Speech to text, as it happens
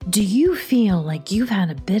Do you feel like you've had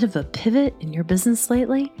a bit of a pivot in your business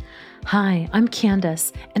lately? Hi, I'm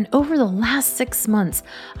Candace, and over the last 6 months,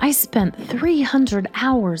 I spent 300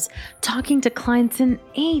 hours talking to clients in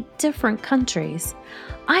 8 different countries.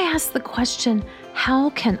 I asked the question, how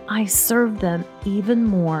can I serve them even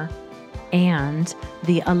more? And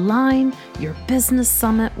the Align Your Business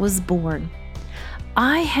Summit was born.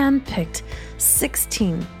 I handpicked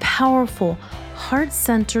 16 powerful,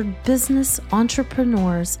 heart-centered business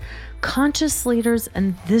entrepreneurs, conscious leaders,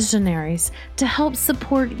 and visionaries to help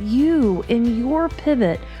support you in your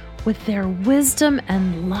pivot with their wisdom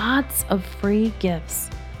and lots of free gifts.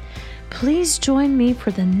 Please join me for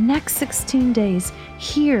the next 16 days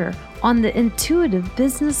here on the Intuitive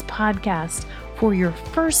Business Podcast for your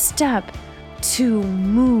first step to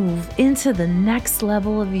move into the next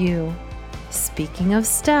level of you. Speaking of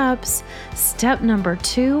steps, step number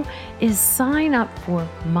 2 is sign up for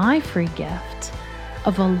my free gift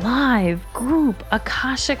of a live group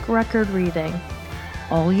Akashic record reading.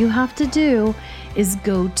 All you have to do is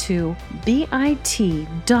go to bit.ly/Align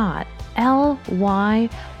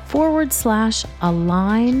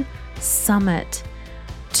Summit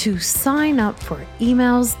to sign up for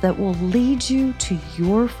emails that will lead you to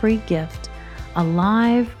your free gift, a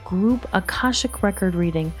live group Akashic record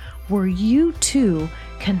reading where you too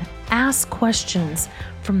can ask questions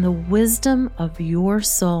from the wisdom of your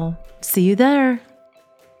soul. See you there.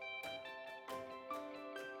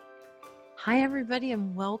 Hi, everybody,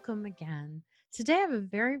 and welcome again. Today I have a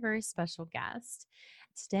very, very special guest.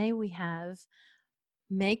 Today we have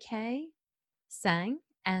Mai-kee Tsang,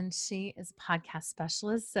 and she is a podcast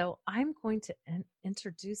specialist. So I'm going to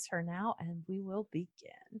introduce her now, and we will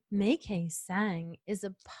begin. Mai-kee Tsang is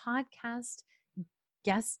a podcast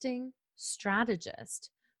guesting strategist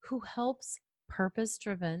who helps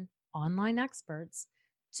purpose-driven online experts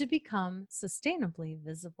to become sustainably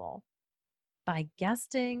visible by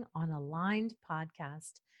guesting on aligned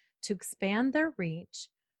podcasts to expand their reach,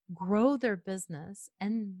 grow their business,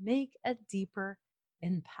 and make a deeper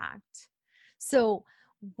impact. So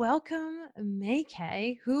welcome,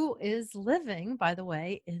 Mai-kee, who is living, by the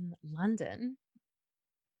way, in London.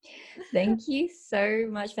 Thank you so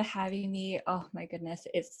much for having me. Oh my goodness,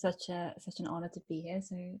 it's such an honor to be here.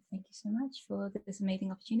 So thank you so much for this amazing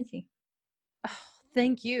opportunity. Oh,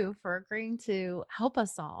 thank you for agreeing to help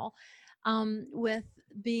us all with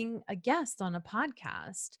being a guest on a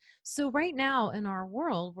podcast. So, right now in our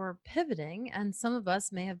world, we're pivoting, and some of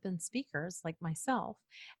us may have been speakers like myself.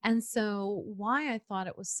 And so, why I thought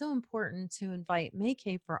it was so important to invite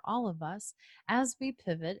Mai-kee for all of us as we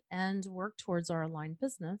pivot and work towards our aligned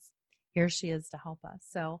business. Here she is to help us.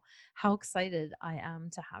 So, how excited I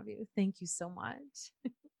am to have you. Thank you so much.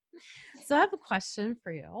 So, I have a question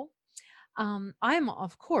for you. I'm,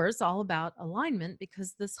 of course, all about alignment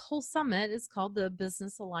because this whole summit is called the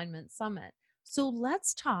Business Alignment Summit. So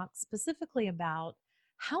let's talk specifically about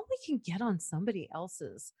how we can get on somebody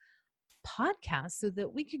else's podcast so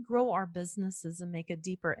that we could grow our businesses and make a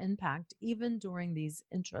deeper impact even during these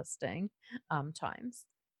interesting times.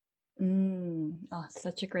 Oh,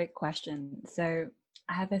 such a great question. So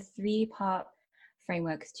I have a 3-part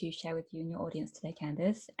frameworks to share with you and your audience today,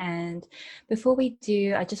 Candace. And before we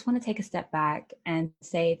do, I just want to take a step back and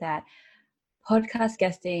say that podcast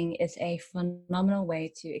guesting is a phenomenal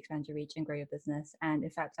way to expand your reach and grow your business. And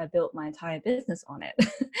in fact, I built my entire business on it.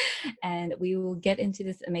 And we will get into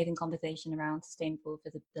this amazing conversation around sustainable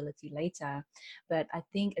visibility later. But I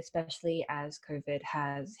think, especially as COVID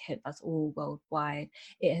has hit us all worldwide,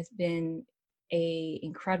 it has been an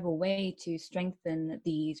incredible way to strengthen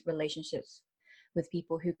these relationships with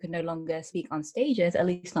people who can no longer speak on stages, at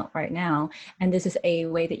least not right now. And this is a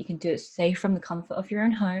way that you can do it safe from the comfort of your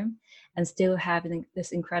own home and still have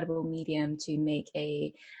this incredible medium to make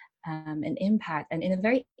an impact, and in a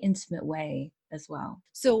very intimate way as well.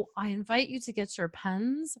 So I invite you to get your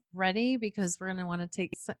pens ready because we're going to want to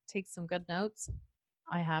take some good notes.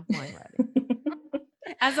 I have mine ready.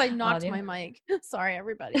 As I knocked my mic. Sorry,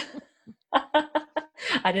 everybody.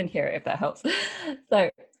 I didn't hear it, if that helps. So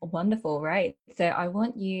wonderful, right? So I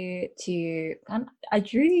want you to, I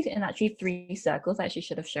drew these in actually 3 circles. I actually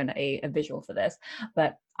should have shown a visual for this,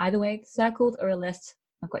 but either way, circled or a list,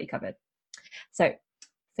 I've got you covered. So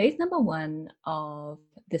phase number 1 of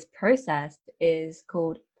this process is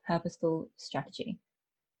called purposeful strategy.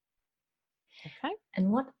 Okay.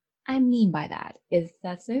 And what I mean by that is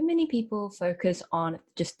that so many people focus on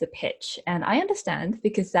just the pitch. And I understand,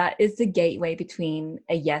 because that is the gateway between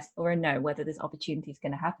a yes or a no, whether this opportunity is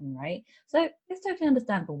going to happen, right? So it's totally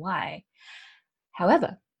understandable why.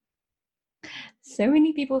 However, So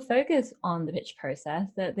many people focus on the pitch process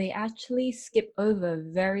that they actually skip over a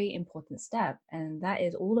very important step. And that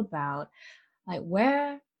is all about like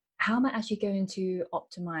how am I actually going to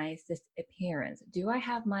optimize this appearance? Do I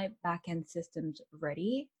have my backend systems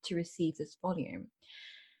ready to receive this volume?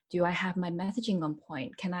 Do I have my messaging on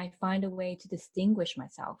point? Can I find a way to distinguish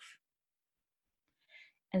myself?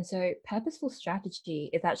 And so purposeful strategy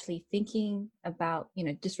is actually thinking about,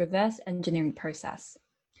 just reverse engineering process.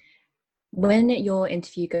 When your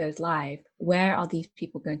interview goes live, where are these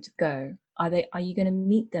people going to go? Are you going to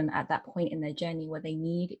meet them at that point in their journey where they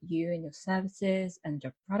need you and your services and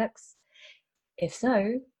your products? If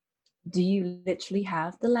so, do you literally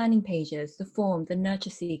have the landing pages, the form, the nurture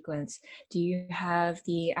sequence? Do you have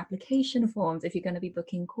the application forms if you're going to be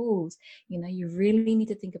booking calls? You really need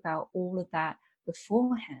to think about all of that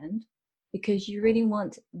beforehand, because you really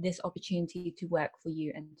want this opportunity to work for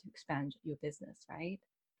you and to expand your business, right?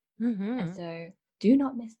 And so do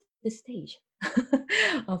not miss this stage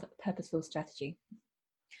of purposeful strategy.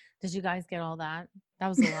 Did you guys get all that? That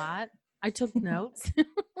was a lot. I took notes,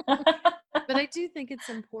 but I do think it's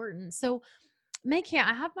important. So, Mai-kee,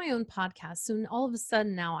 I have my own podcast. So all of a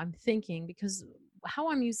sudden now I'm thinking, because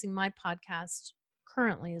how I'm using my podcast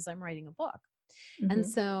currently is I'm writing a book. And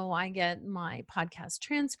so I get my podcast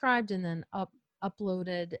transcribed and then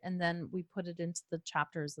uploaded, and then we put it into the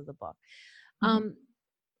chapters of the book.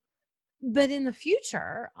 But in the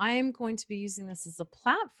future, I am going to be using this as a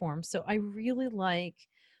platform. So I really like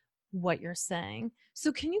what you're saying.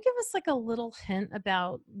 So can you give us like a little hint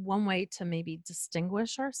about one way to maybe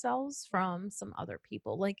distinguish ourselves from some other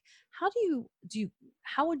people? Like, how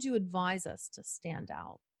how would you advise us to stand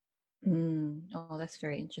out? Oh, that's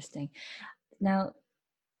very interesting. Now,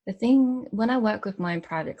 the thing, when I work with my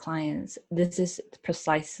private clients, this is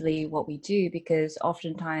precisely what we do, because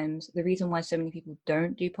oftentimes the reason why so many people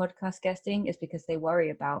don't do podcast guesting is because they worry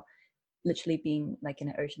about literally being like in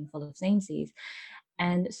an ocean full of samesies.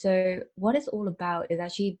 And so what it's all about is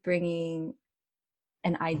actually bringing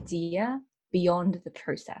an idea beyond the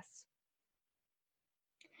process.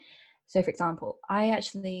 So for example, I'm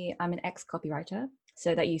an ex-copywriter.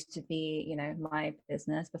 So that used to be, my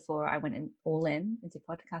business before I went all in into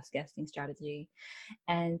podcast guesting strategy.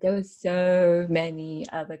 And there were so many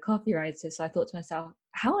other copywriters. So I thought to myself,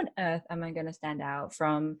 how on earth am I going to stand out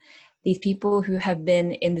from these people who have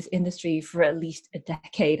been in this industry for at least a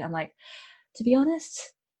decade? I'm like, to be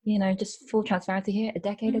honest, just full transparency here, a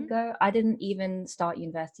decade ago, I didn't even start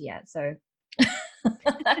university yet. So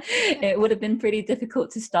it would have been pretty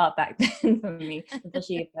difficult to start back then for me,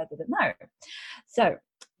 especially if I didn't know. So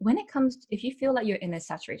if you feel like you're in a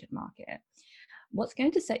saturated market, what's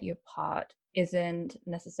going to set you apart isn't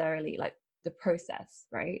necessarily like the process,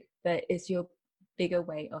 right? But it's your bigger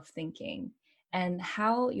way of thinking and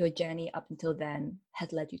how your journey up until then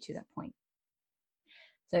has led you to that point.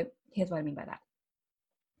 So here's what I mean by that.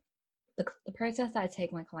 The process that I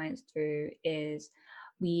take my clients through is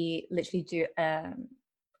we literally do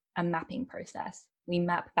a mapping process. We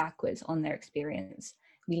map backwards on their experience.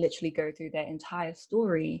 We literally go through their entire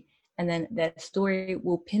story, and then their story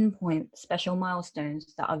will pinpoint special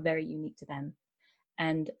milestones that are very unique to them.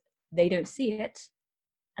 And they don't see it.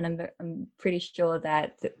 And I'm pretty sure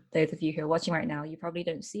that those of you who are watching right now, you probably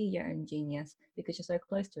don't see your own genius because you're so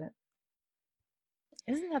close to it.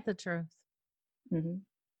 Isn't that the truth?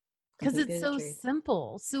 Because it's so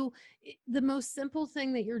simple. So the most simple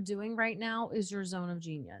thing that you're doing right now is your zone of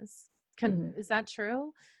genius. Is that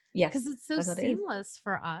true? Yes. Because it's so seamless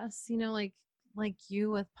for us, like you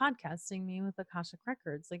with podcasting, me with Akashic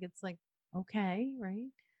Records. Like, it's like, okay, right?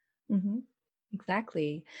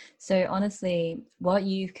 Exactly. So honestly, what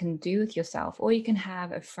you can do with yourself, or you can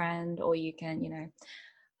have a friend, or you can,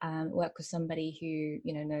 work with somebody who,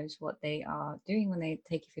 knows what they are doing when they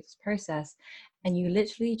take you through this process. And you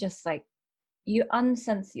literally just you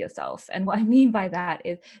uncensor yourself. And what I mean by that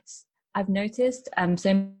is, I've noticed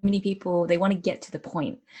so many people, they want to get to the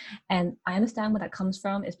point. And I understand where that comes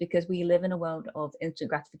from, is because we live in a world of instant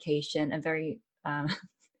gratification and very,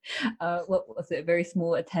 very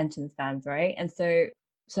small attention spans, right? And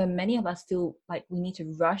so many of us feel like we need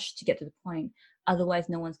to rush to get to the point. Otherwise,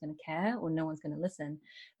 no one's going to care or no one's going to listen.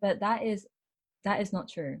 But that is not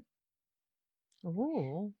true.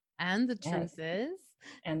 Oh, and the truth is?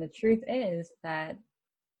 And the truth is that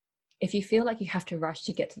if you feel like you have to rush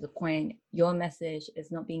to get to the point, your message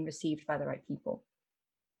is not being received by the right people.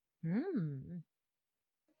 And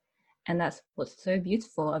that's what's so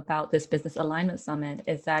beautiful about this Business Alignment Summit,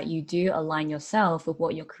 is that you do align yourself with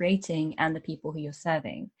what you're creating and the people who you're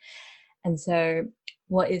serving. And so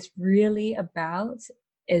what it's really about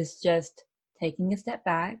is just taking a step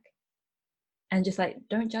back, And just like,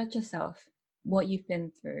 don't judge yourself, what you've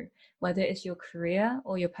been through, whether it's your career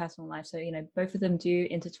or your personal life. So, both of them do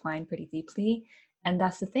intertwine pretty deeply. And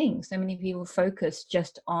that's the thing. So many people focus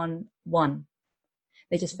just on one.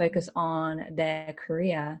 They just focus on their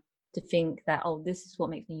career to think that, oh, this is what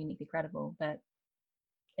makes me uniquely credible. But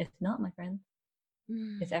it's not, my friend.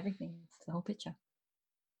 It's everything. It's the whole picture.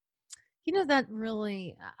 That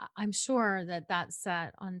really, I'm sure that that's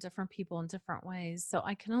set on different people in different ways. So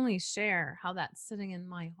I can only share how that's sitting in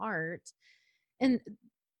my heart. And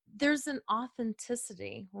there's an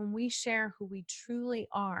authenticity when we share who we truly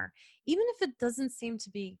are, even if it doesn't seem to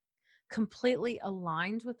be completely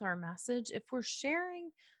aligned with our message. If we're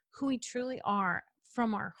sharing who we truly are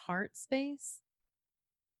from our heart space,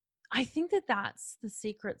 I think that that's the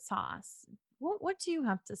secret sauce. What do you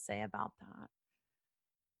have to say about that?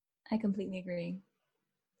 I completely agree.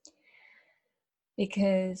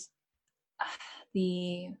 Because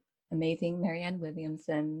the amazing Marianne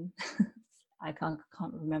Williamson, I can't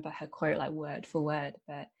remember her quote like word for word,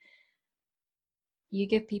 but you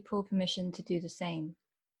give people permission to do the same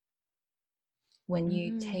when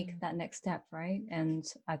you take that next step, right? And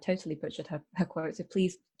I totally butchered her quote, so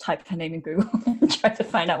please type her name in Google and try to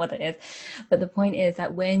find out what it is. But the point is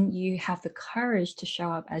that when you have the courage to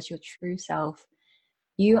show up as your true self,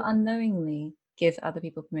 you unknowingly give other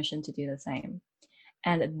people permission to do the same.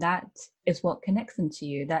 And that is what connects them to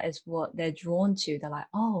you. That is what they're drawn to. They're like,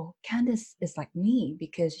 oh, Candace is like me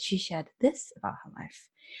because she shared this about her life.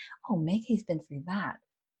 Oh, Mai-kee's been through that.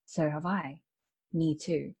 So have I. Me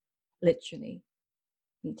too. Literally.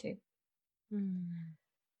 Me too.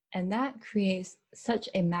 And that creates such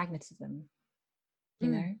a magnetism,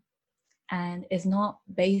 and it's not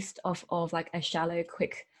based off of like a shallow,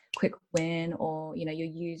 quick win, or, you're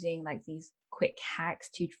using like these quick hacks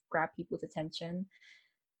to grab people's attention.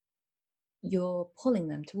 You're pulling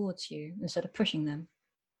them towards you instead of pushing them.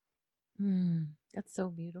 That's so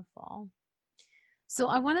beautiful. So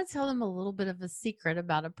I want to tell them a little bit of a secret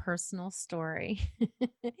about a personal story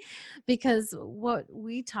because what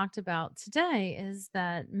we talked about today is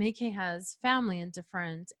that Mai-kee has family in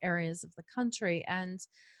different areas of the country, and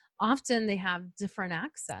often they have different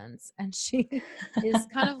accents, and she is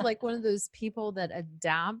kind of like one of those people that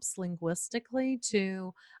adapts linguistically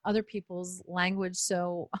to other people's language.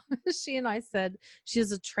 So she and I said she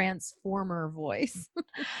has a transformer voice.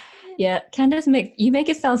 Yeah, Candace, you make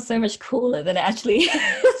it sound so much cooler than it actually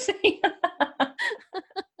is.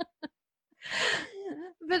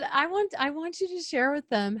 But I want you to share with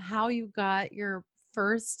them how you got your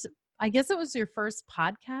first, I guess it was your first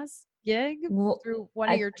podcast gig through one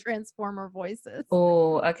of your transformer voices.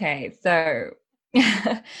 Oh, okay. So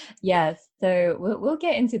yes, so we'll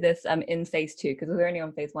get into this in phase 2 because we're only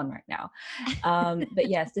on phase 1 right now. But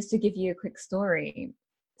yes, just to give you a quick story.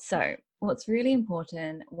 So what's really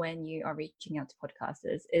important when you are reaching out to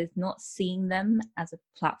podcasters is not seeing them as a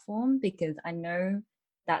platform, because I know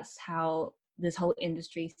that's how this whole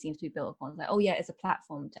industry seems to be built upon. It's like, oh yeah, it's a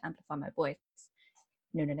platform to amplify my voice.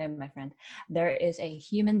 No, my friend. There is a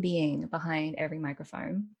human being behind every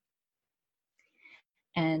microphone.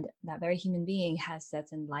 And that very human being has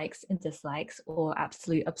certain likes and dislikes or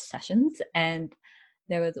absolute obsessions. And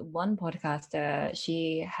there was one podcaster,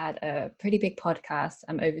 she had a pretty big podcast,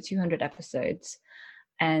 over 200 episodes.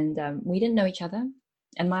 And we didn't know each other.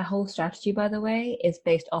 And my whole strategy, by the way, is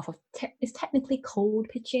based off of, it's technically cold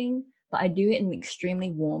pitching, but I do it in an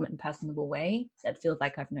extremely warm and personable way that feels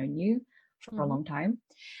like I've known you for a long time.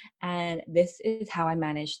 And this is how I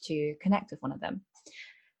managed to connect with one of them.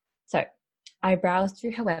 So I browsed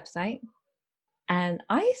through her website and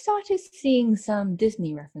I started seeing some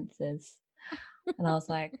Disney references. And I was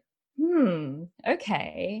like,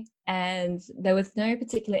 okay. And there was no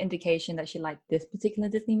particular indication that she liked this particular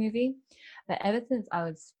Disney movie. But ever since I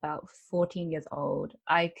was about 14 years old,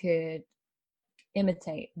 I could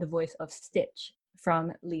imitate the voice of Stitch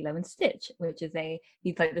from Lilo and Stitch, which is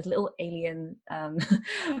he's like this little alien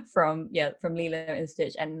from Lilo and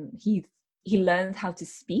Stitch, and he learns how to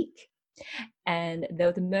speak. And there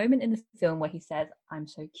was a moment in the film where he says, "I'm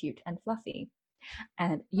so cute and fluffy."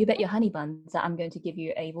 And you bet your honey buns that I'm going to give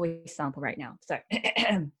you a voice sample right now. So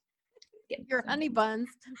your honey buns.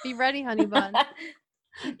 Be ready, honey buns.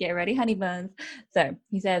 Get ready, honey buns. So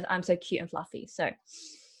he says, "I'm so cute and fluffy." So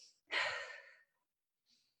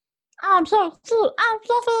I'm so cute and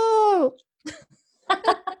fluffy.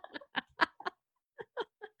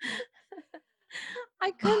 I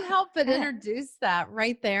couldn't help but introduce that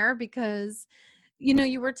right there because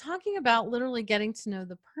you were talking about literally getting to know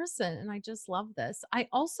the person, and I just love this. I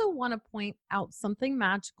also want to point out something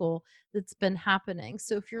magical that's been happening.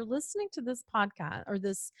 So if you're listening to this podcast or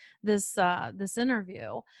this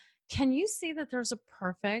interview, can you see that there's a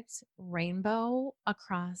perfect rainbow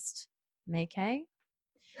across Mai-kee?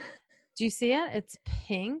 Do you see it? It's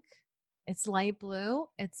pink, it's light blue,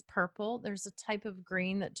 it's purple. There's a type of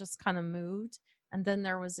green that just kind of moved, and then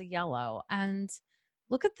there was a yellow. And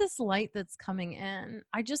look at this light that's coming in.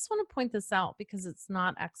 I just want to point this out because it's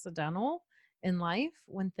not accidental in life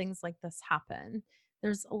when things like this happen.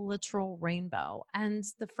 There's a literal rainbow. And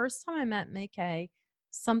the first time I met Mai-kee,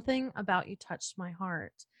 something about you touched my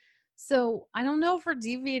heart. So I don't know if we're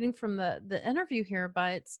deviating from the interview here,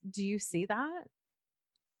 but do you see that?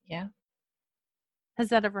 Yeah, Has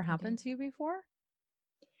that ever I do. happened to you before?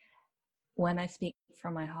 When I speak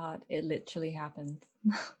from my heart, it literally happens.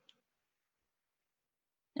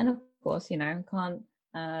 And of course,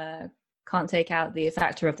 can't take out the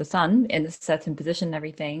factor of the sun in a certain position and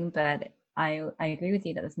everything, but I agree with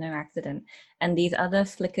you that there's no accident. And these other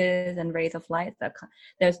flickers and rays of light,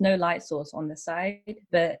 there's no light source on the side,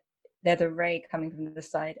 but they're the ray coming from the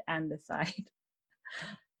side and the side.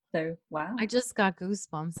 So wow. I just got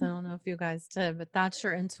goosebumps. I don't know if you guys did, but that's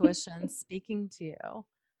your intuition speaking to you.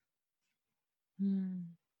 Hmm.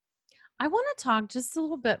 I want to talk just a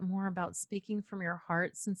little bit more about speaking from your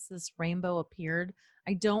heart since this rainbow appeared.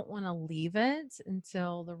 I don't want to leave it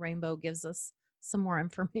until the rainbow gives us some more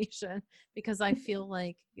information because I feel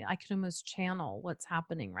like I can almost channel what's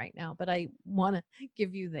happening right now, but I want to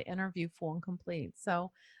give you the interview full and complete.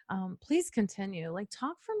 So please continue. Like,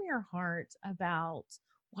 talk from your heart about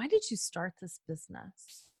why did you start this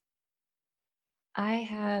business? I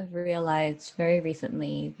have realized very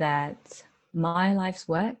recently that my life's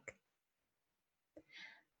work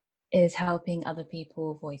is helping other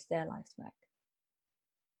people voice their life's work.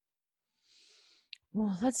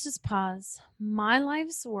 Well, let's just pause. My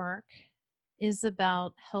life's work is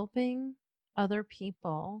about helping other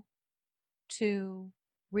people to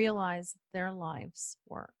realize their life's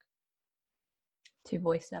work, To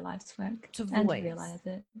voice their life's work to and to voice. realize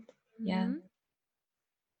it. Yeah. Hmm.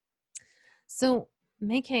 So,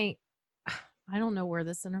 Make, I don't know where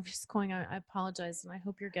this interview is going. I apologize, and I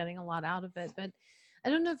hope you're getting a lot out of it. But I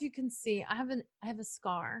don't know if you can see. I have a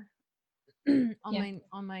scar on Yeah.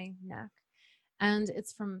 my neck, and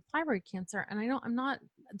it's from thyroid cancer. And I'm not.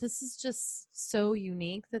 This is just so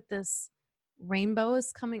unique that this rainbow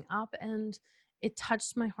is coming up, and it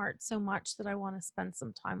touched my heart so much that I want to spend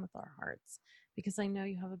some time with our hearts because I know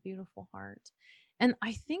you have a beautiful heart. And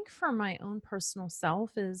I think for my own personal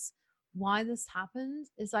self is why this happened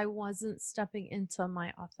is I wasn't stepping into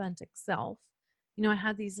my authentic self. I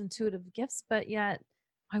had these intuitive gifts, but yet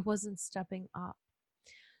I wasn't stepping up.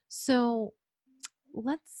 So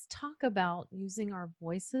let's talk about using our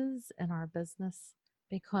voices in our business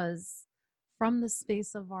because from the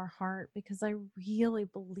space of our heart, because I really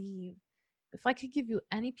believe if I could give you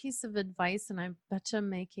any piece of advice, and I betcha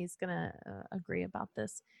Mai-kee is going to agree about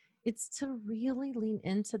this, it's to really lean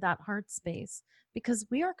into that heart space because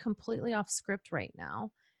we are completely off script right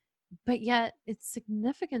now. But yet, it's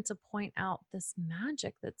significant to point out this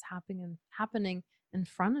magic that's happening in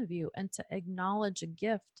front of you and to acknowledge a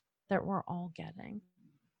gift that we're all getting.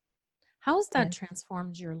 How's that Yes.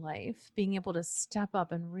 transformed your life, being able to step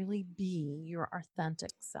up and really be your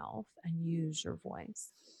authentic self and use your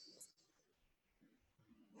voice?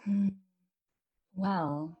 Hmm.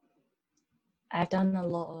 Well, I've done a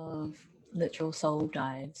lot of literal soul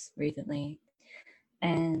dives recently.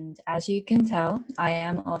 And as you can tell, I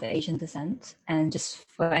am of Asian descent. And just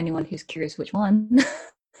for anyone who's curious which one,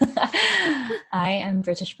 I am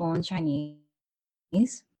British born Chinese.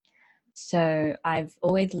 So I've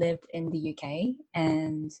always lived in the UK,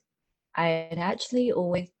 and I'd actually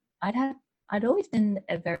always I'd had I'd always been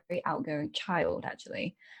a very outgoing child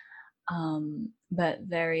actually. But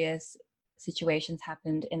various situations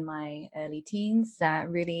happened in my early teens that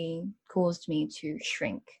really caused me to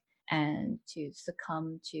shrink and to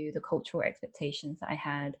succumb to the cultural expectations that I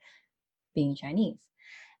had being Chinese.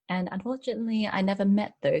 And unfortunately, I never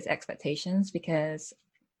met those expectations because,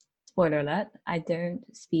 spoiler alert, I don't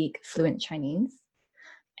speak fluent Chinese.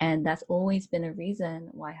 And that's always been a reason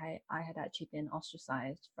why I had actually been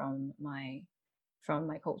ostracized from my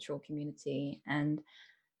cultural community. And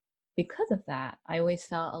because of that, I always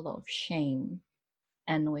felt a lot of shame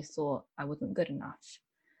and always thought I wasn't good enough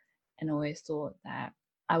and always thought that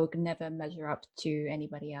I would never measure up to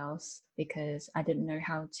anybody else because I didn't know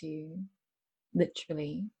how to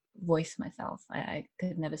literally voice myself. I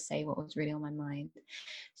could never say what was really on my mind.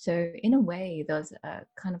 So in a way, there was a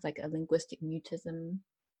kind of like a linguistic mutism,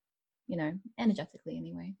 energetically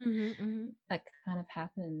anyway, that kind of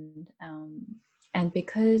happened. And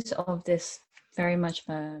because of this very much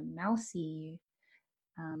of a mousy,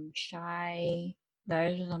 shy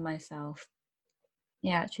version of myself, it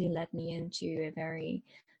actually led me into a very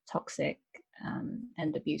toxic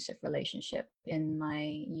and abusive relationship in my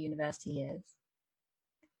university years.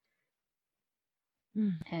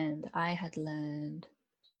 And I had learned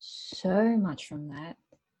so much from that,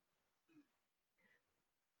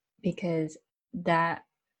 because that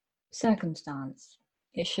circumstance,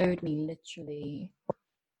 it showed me literally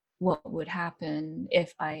what would happen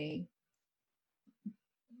if I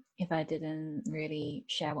didn't really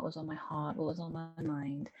share what was on my heart, what was on my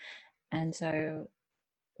mind. And so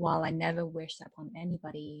while I never wished upon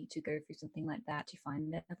anybody to go through something like that to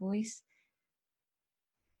find their voice,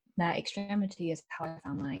 that extremity is how I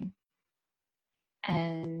found mine.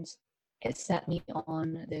 And it set me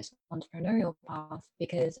on this entrepreneurial path,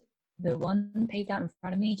 because the one paved out in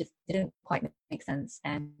front of me just didn't quite make sense,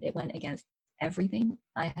 and it went against everything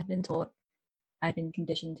I had been taught. I'd been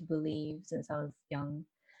conditioned to believe since I was young,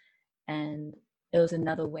 and it was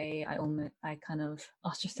another way I kind of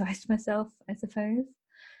ostracized myself, I suppose.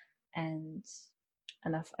 And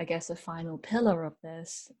I guess a final pillar of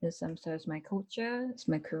this is so it's my culture, it's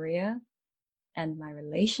my career, and my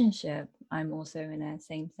relationship. I'm also in a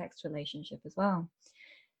same-sex relationship as well.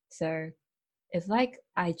 So it's like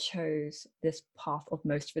I chose this path of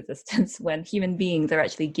most resistance when human beings are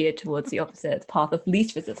actually geared towards the opposite path of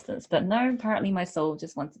least resistance. But no, apparently my soul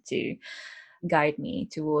just wanted to guide me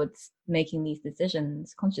towards making these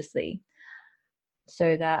decisions consciously,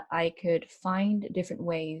 so that I could find different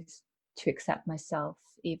ways to accept myself,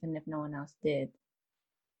 even if no one else did.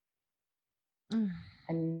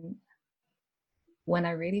 And when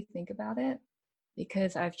I really think about it,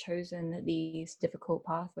 because I've chosen these difficult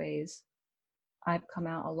pathways, I've come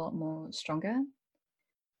out a lot more stronger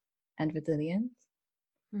and resilient.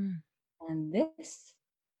 And this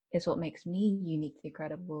is what makes me uniquely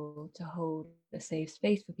credible to hold a safe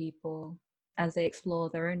space for people as they explore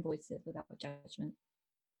their own voices without judgment.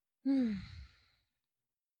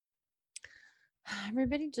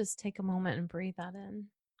 Everybody just take a moment and breathe that in,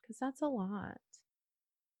 because that's a lot.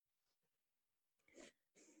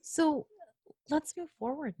 So let's move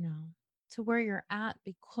forward now to where you're at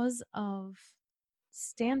because of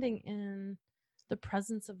standing in the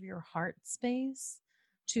presence of your heart space,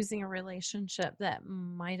 choosing a relationship that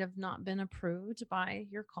might have not been approved by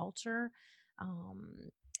your culture,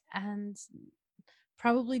 and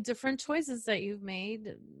probably different choices that you've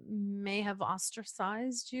made may have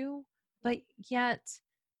ostracized you, but yet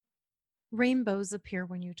rainbows appear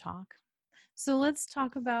when you talk. So let's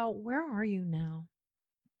talk about, where are you now?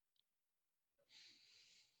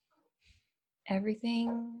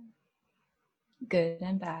 Everything good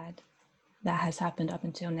and bad that has happened up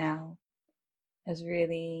until now has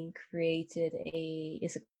really created a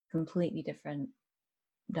completely different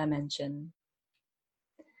dimension.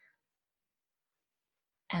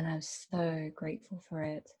 And I'm so grateful for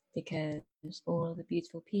it, because all of the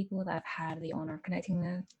beautiful people that I've had the honor of connecting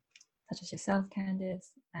with, such as yourself,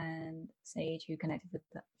 Candice, and Sage, who connected with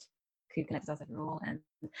us overall, and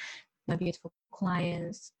my beautiful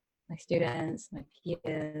clients, my students, my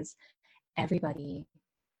peers, everybody.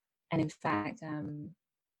 And in fact,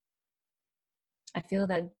 I feel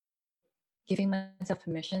that giving myself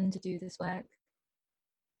permission to do this work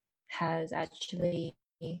has actually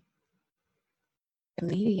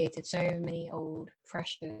alleviated so many old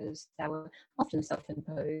pressures that were often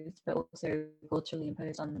self-imposed, but also culturally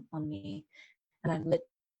imposed on me. And I've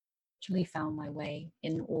literally found my way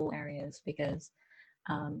in all areas, because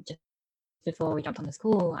just before we jumped on this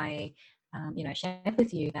call, I shared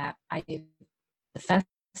with you that the first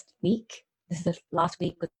week, this is the last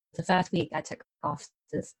week, was the first week I took off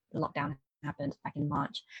since the lockdown happened back in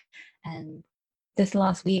March. And this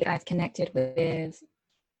last week, I've connected with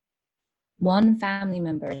one family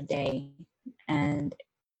member a day. And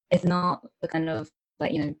it's not the kind of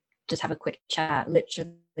like, just have a quick chat,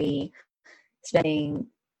 literally spending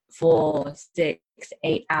 4, 6,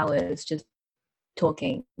 8 hours just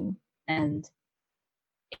talking. And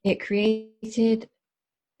it created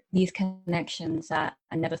these connections that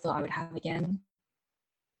I never thought I would have again.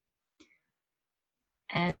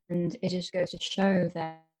 And it just goes to show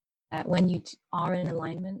that when you are in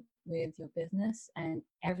alignment with your business and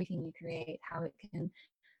everything you create, how it can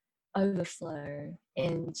overflow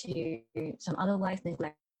into some otherwise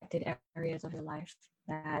neglected areas of your life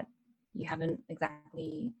that you haven't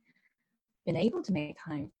exactly been able to make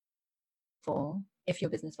time for if your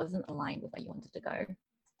business wasn't aligned with where you wanted to go.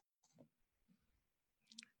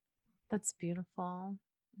 That's beautiful.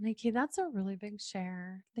 Mai-kee, that's a really big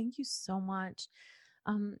share. Thank you so much.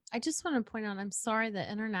 I just want to point out, I'm sorry the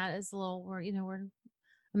internet is a little, we're in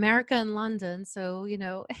America and London, so,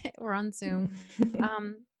 we're on Zoom.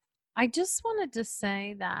 I just wanted to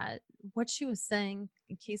say that what she was saying,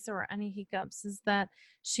 in case there were any hiccups, is that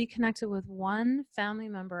she connected with one family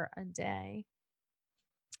member a day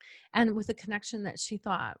and with a connection that she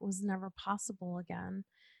thought was never possible again.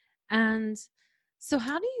 And so,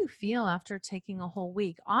 how do you feel after taking a whole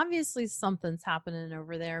week? Obviously, something's happening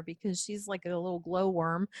over there because she's like a little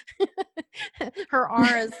glowworm. Her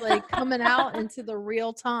aura is like coming out into the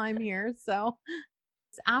real time here. So,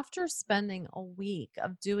 after spending a week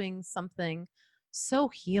of doing something so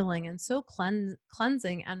healing and so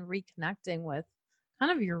cleansing and reconnecting with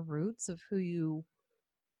kind of your roots of who you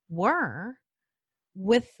were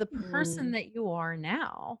with the person that you are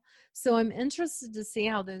now. So I'm interested to see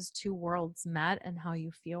how those two worlds met and how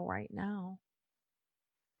you feel right now.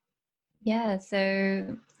 Yeah,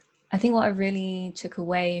 so I think what I really took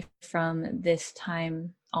away from this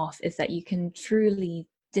time off is that you can truly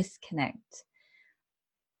disconnect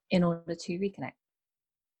in order to reconnect.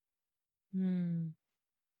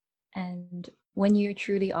 And when you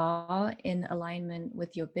truly are in alignment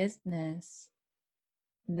with your business,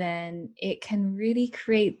 then it can really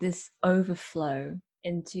create this overflow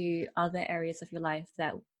into other areas of your life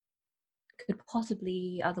that could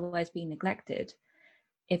possibly otherwise be neglected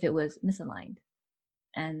if it was misaligned.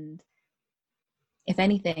 And if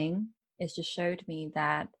anything, it's just showed me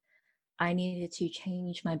that I needed to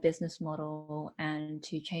change my business model and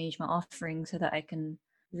to change my offering so that I can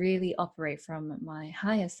really operate from my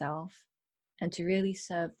higher self and to really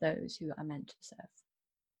serve those who are meant to serve.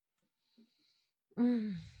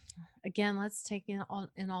 Again, let's take in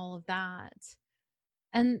all of that.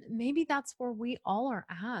 And maybe that's where we all are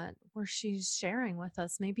at, where she's sharing with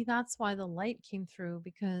us. Maybe that's why the light came through,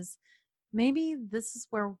 because maybe this is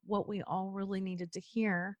where what we all really needed to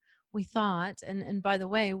hear. We thought, and by the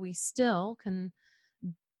way, we still can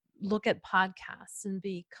look at podcasts and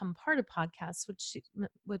become part of podcasts,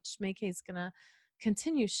 which Mai-kee is going to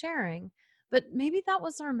continue sharing. But maybe that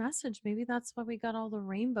was our message. Maybe that's why we got all the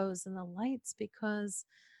rainbows and the lights, because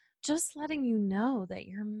just letting you know that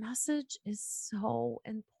your message is so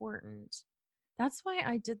important. That's why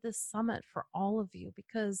I did this summit for all of you,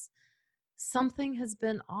 because something has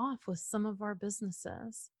been off with some of our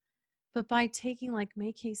businesses. But by taking, like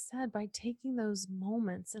Mai-kee said, by taking those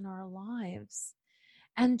moments in our lives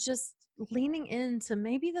and just leaning into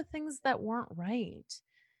maybe the things that weren't right.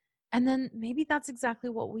 And then maybe that's exactly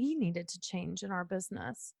what we needed to change in our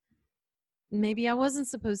business. Maybe I wasn't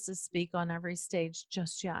supposed to speak on every stage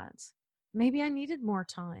just yet. Maybe I needed more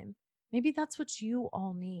time. Maybe that's what you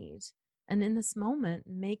all need. And in this moment,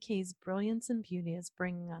 Mai-kee's brilliance and beauty is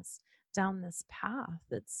bringing us down this path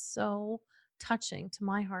that's so touching to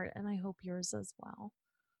my heart, and I hope yours as well.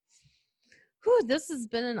 Whew, this has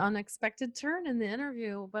been an unexpected turn in the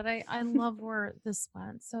interview, but I love where this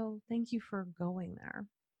went. So thank you for going there,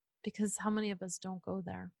 because how many of us don't go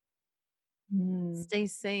there? Stay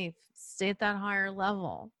safe. Stay at that higher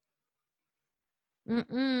level.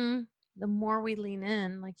 The more we lean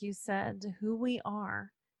in, like you said, to who we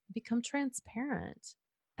are, become transparent.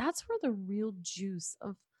 That's where the real juice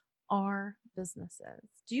of our business is.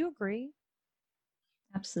 Do you agree?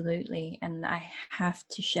 Absolutely. And I have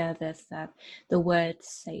to share this, that the word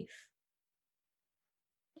safe.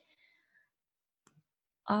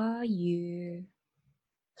 Are you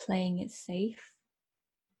playing it safe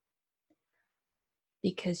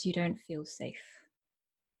because you don't feel safe?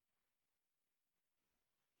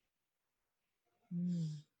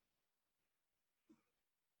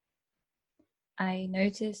 I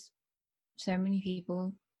notice so many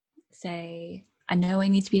people say, I know I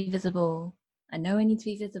need to be visible. I know I need to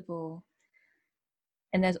be visible.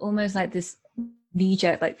 And there's almost like this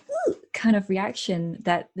knee-jerk, like kind of reaction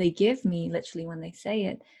that they give me literally when they say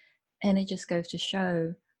it. And it just goes to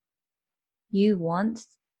show you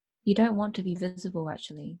don't want to be visible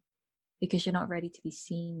actually, because you're not ready to be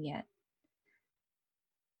seen yet.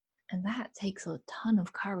 And that takes a ton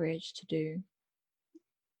of courage to do.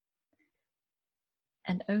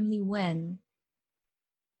 And only when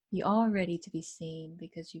you are ready to be seen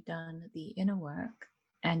because you've done the inner work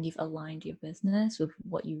and you've aligned your business with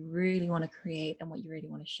what you really want to create and what you really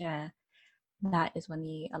want to share, that is when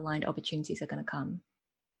the aligned opportunities are going to come.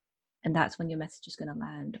 And that's when your message is going to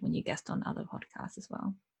land when you guest on other podcasts as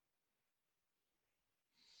well.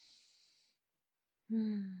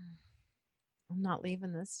 I'm not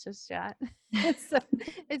leaving this just yet. It's,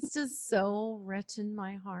 it's just so rich in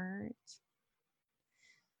my heart.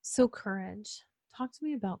 So, courage. Talk to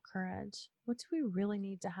me about courage. What do we really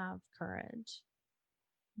need to have courage?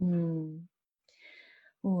 Mm.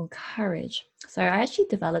 Oh, courage. So I actually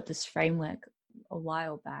developed this framework a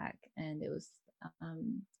while back, and it was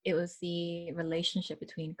the relationship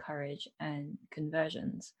between courage and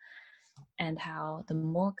conversions, and how the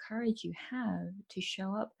more courage you have to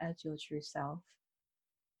show up as your true self,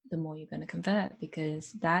 the more you're going to convert,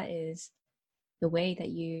 because that is the way that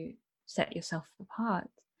you set yourself apart.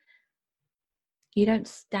 You don't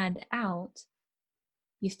stand out,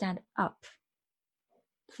 you stand up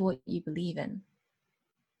for what you believe in.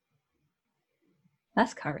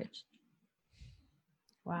 That's courage.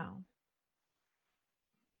 Wow.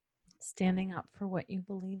 Standing up for what you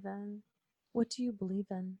believe in. What do you believe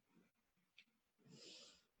in?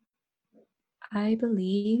 I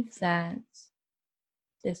believe that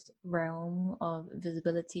this realm of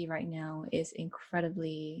visibility right now is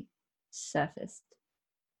incredibly surfaced.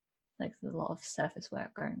 Like there's a lot of surface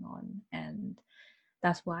work going on. And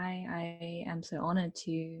that's why I am so honored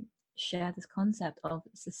to share this concept of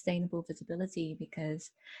sustainable visibility, because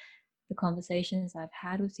the conversations I've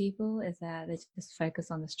had with people is that they just focus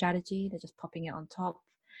on the strategy, they're just popping it on top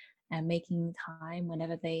and making time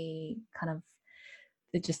whenever they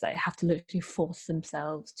just like have to literally force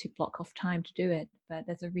themselves to block off time to do it. But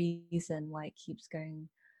there's a reason why it keeps going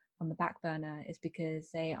on the back burner, is because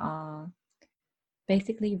they are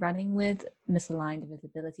basically running with misaligned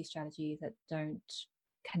visibility strategies that don't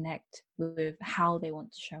connect with how they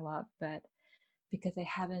want to show up, but because they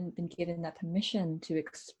haven't been given that permission to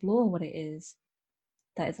explore what it is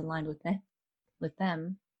that is aligned with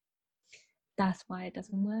them, that's why it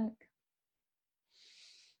doesn't work.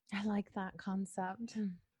 I like that concept.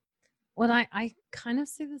 Well, I kind of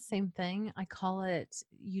say the same thing. I call it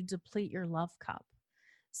you deplete your love cup.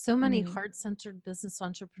 So many Mm. heart centered business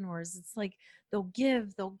entrepreneurs, it's like they'll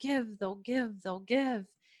give, they'll give, they'll give, they'll give.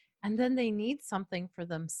 And then they need something for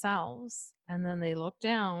themselves. And then they look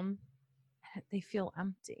down and they feel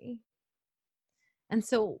empty. And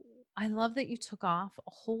so I love that you took off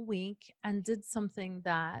a whole week and did something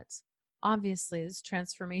that obviously is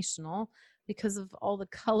transformational because of all the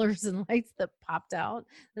colors and lights that popped out,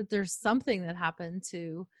 that there's something that happened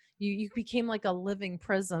to you. You became like a living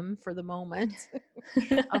prism for the moment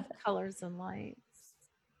of colors and lights.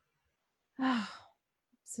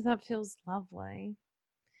 So that feels lovely.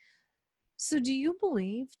 So, do you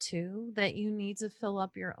believe too that you need to fill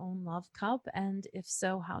up your own love cup? And if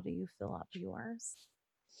so, how do you fill up yours?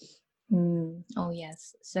 Oh,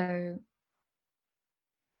 yes. So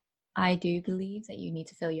I do believe that you need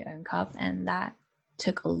to fill your own cup, and that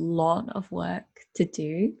took a lot of work to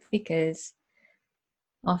do, because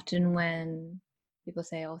often when people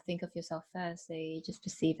say, "Oh, think of yourself first," they just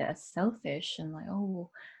perceive it as selfish and like, "Oh,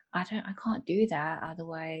 I can't do that.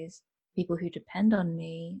 Otherwise, people who depend on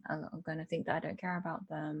me are going to think that I don't care about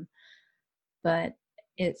them." But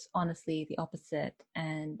it's honestly the opposite.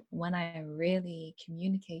 And when I really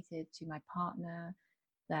communicated to my partner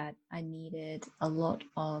that I needed a lot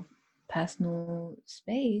of personal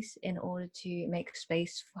space in order to make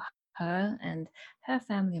space for her and her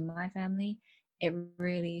family and my family, it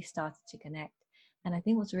really started to connect. And I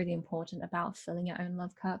think what's really important about filling your own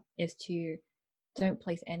love cup is to don't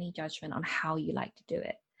place any judgment on how you like to do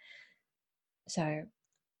it. So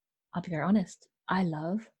I'll be very honest, I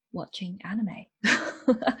love watching anime.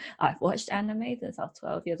 I've watched anime since I was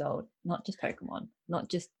 12 years old, not just Pokemon, not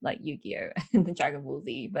just like Yu-Gi-Oh! And the Dragon Ball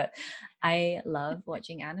Z, but I love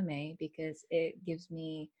watching anime because it gives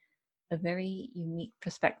me a very unique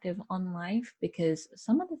perspective on life, because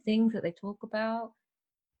some of the things that they talk about,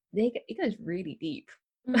 it goes really deep.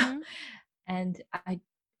 Mm-hmm. And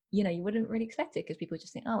you wouldn't really expect it because people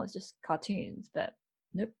just think, oh, it's just cartoons, but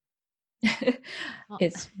nope. Well,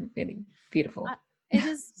 It's really beautiful. I,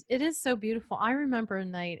 it is so beautiful. I remember a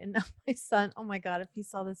night, and my son, oh my God, if he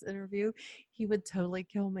saw this interview, he would totally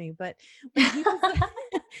kill me. But when he was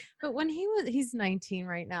but when he's 19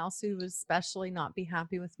 right now, so he would especially not be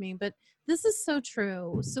happy with me. But this is so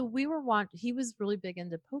true. So he was really big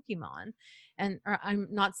into Pokemon, and or I'm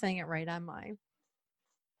not saying it right, am I?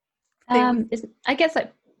 They always I guess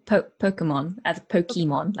like Pokemon as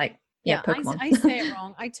Pokemon, like yeah, Yeah, Pokemon. I say it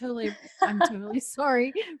wrong. I'm totally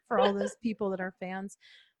sorry for all those people that are fans.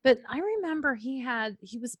 But I remember he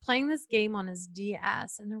was playing this game on his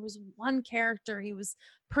DS, and there was one character he was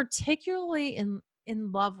particularly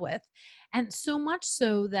in love with. And so much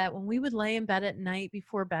so that when we would lay in bed at night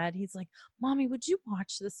before bed, he's like, "Mommy, would you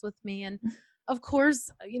watch this with me?" And of course,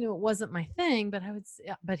 it wasn't my thing, but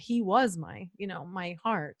but he was my, my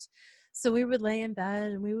heart. So we would lay in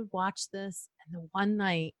bed and we would watch this. And the one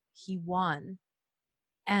night he won,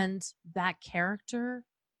 and that character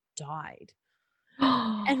died,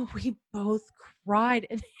 and we both cried.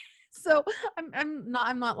 And so I'm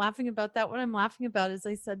not laughing about that. What I'm laughing about is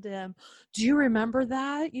I said to him, "Do you remember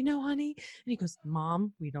that, honey?" And he goes,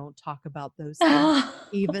 "Mom, we don't talk about those things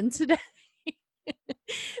even today."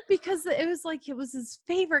 Because it was like it was his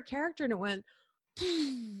favorite character, and it went,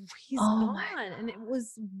 he's Oh gone. my And it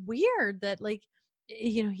was weird that, like,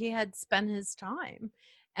 he had spent his time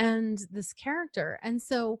and this character. And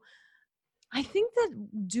so I think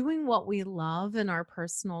that doing what we love in our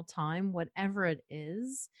personal time, whatever it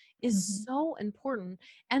is Mhm. so important.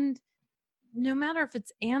 And no matter if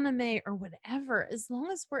it's anime or whatever, as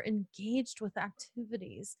long as we're engaged with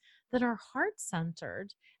activities that are heart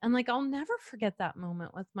centered. And like, I'll never forget that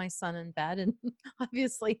moment with my son in bed. And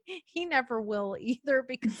obviously, he never will either,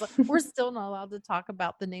 because we're still not allowed to talk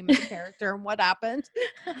about the name of the character and what happened.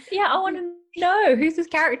 Yeah, I want to know who's this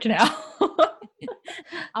character now.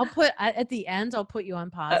 At the end, I'll put you on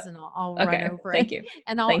Uh, pause and I'll run okay, over it, thank you.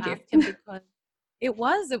 and I'll Thank you. ask him, because it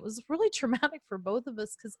was really traumatic for both of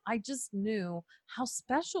us, because I just knew how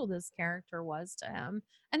special this character was to him.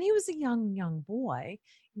 And he was a young boy.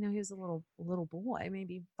 He was a little boy,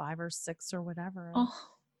 maybe 5 or 6 or whatever. And Oh,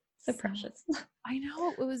 so so precious. I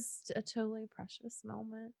know it was a totally precious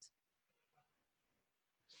moment.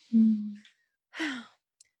 Mm.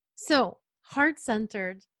 So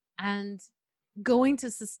heart-centered and going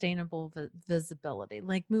to sustainable visibility,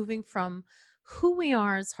 like moving from who we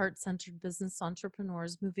are as heart-centered business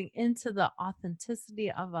entrepreneurs, moving into the authenticity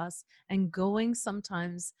of us, and going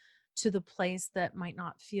sometimes to the place that might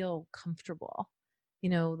not feel comfortable,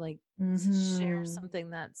 like to share Mhm. something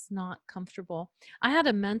that's not comfortable. I had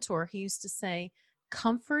a mentor, he used to say,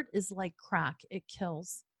 comfort is like crack, it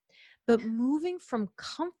kills. But moving from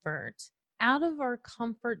comfort, out of our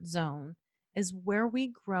comfort zone, is where we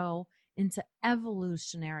grow into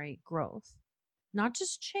evolutionary growth, not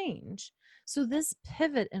just change. So, this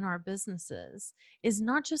pivot in our businesses is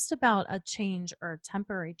not just about a change or a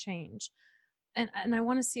temporary change. And I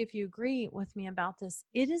want to see if you agree with me about this.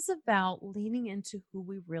 It is about leaning into who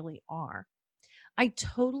we really are. I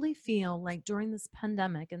totally feel like during this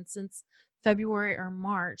pandemic, and since February or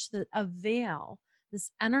March, that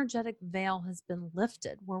this energetic veil has been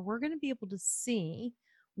lifted, where we're going to be able to see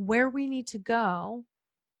where we need to go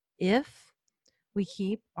if we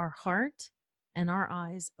keep our heart and our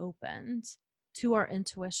eyes opened to our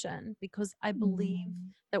intuition, because I believe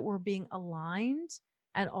Mm. that we're being aligned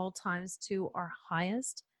at all times to our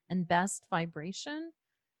highest and best vibration.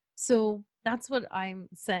 So that's what I'm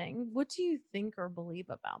saying. What do you think or believe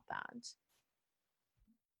about that?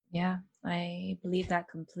 Yeah, I believe that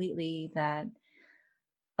completely. That,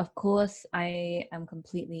 of course, I am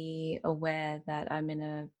completely aware that I'm in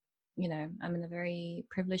a very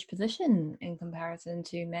privileged position in comparison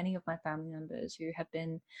to many of my family members who have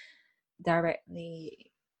been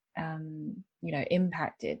directly,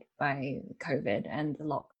 impacted by COVID and the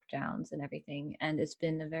lockdowns and everything. And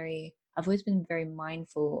I've always been very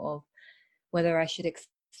mindful of whether I should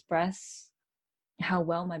express how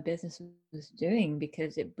well my business was doing,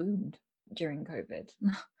 because it boomed during COVID,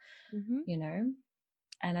 Hmm. you know?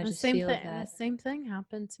 And I The just same feel thing. The that, same thing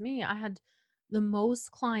happened to me. I had the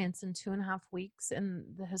most clients in 2.5 weeks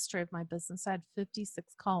in the history of my business. I had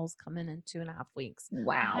 56 calls come in 2.5 weeks. I had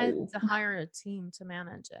wow, to hire a team to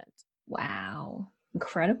manage it. wow,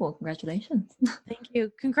 incredible. Congratulations. Thank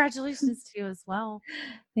you. Congratulations to you as well.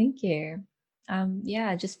 Thank you. Yeah,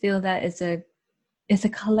 I just feel that it's a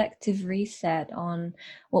collective reset on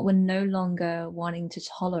what we're no longer wanting to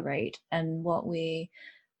tolerate, and what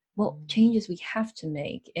changes we have to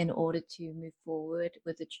make in order to move forward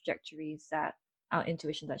with the trajectories that our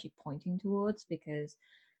intuition is actually pointing towards. Because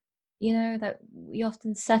that we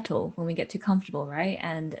often settle when we get too comfortable, right?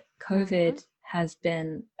 And Mm-hmm. COVID has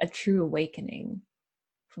been a true awakening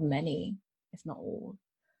for many, if not all.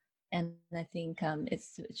 And I think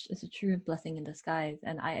it's a true blessing in disguise.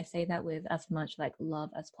 And I say that with as much like love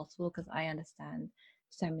as possible, because I understand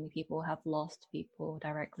so many people have lost people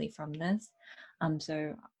directly from this.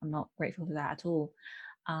 So I'm not grateful for that at all.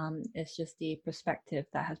 It's just the perspective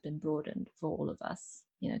that has been broadened for all of us,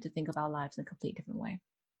 to think of our lives in a completely different way.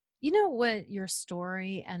 You know what your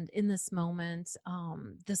story and in this moment,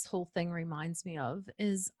 this whole thing reminds me of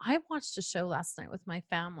is I watched a show last night with my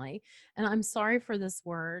family, and I'm sorry for this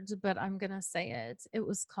word, but I'm going to say it. It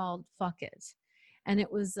was called Fuck It. And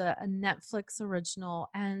it was a Netflix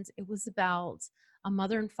original, and it was about a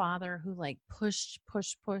mother and father who like pushed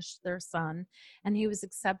their son, and he was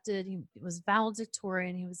accepted. He was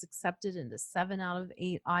valedictorian. He was accepted into 7 out of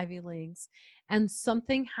 8 Ivy Leagues. And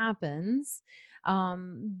something happens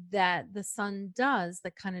that the son does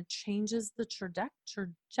that kind of changes the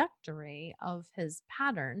trajectory of his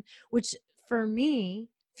pattern, which for me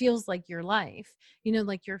feels like your life.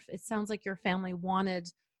 Like it sounds like your family wanted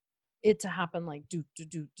it to happen like do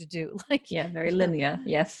like Yeah, very linear.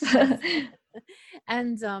 Yes. yes.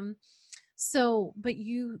 And so but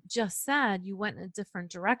you just said you went in a different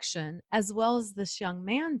direction as well as this young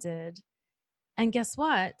man did, and guess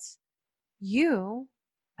what, you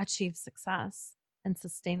achieve success and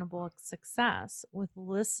sustainable success with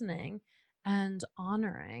listening and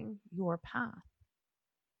honoring your path.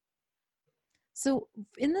 So,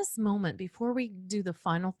 in this moment, before we do the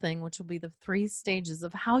final thing, which will be the 3 stages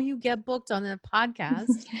of how you get booked on a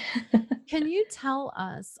podcast, can you tell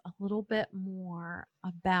us a little bit more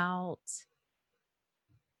about,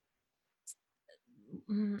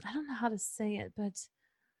 I don't know how to say it, but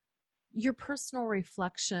your personal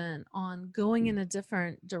reflection on going in a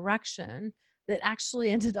different direction that actually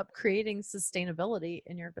ended up creating sustainability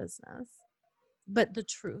in your business, but the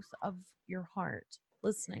truth of your heart,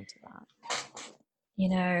 listening to that?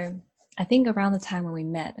 I think around the time when we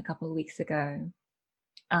met a couple of weeks ago,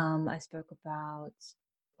 I spoke about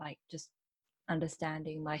like just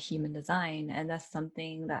understanding my human design, and that's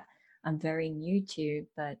something that I'm very new to.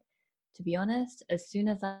 But to be honest, as soon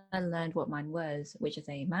as I learned what mine was, which is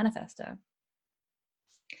a manifester,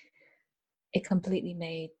 it completely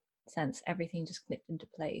made sense. Everything just clicked into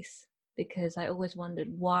place, because I always wondered,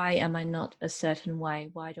 why am I not a certain way?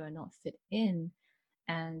 Why do I not fit in?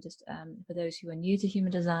 And just for those who are new to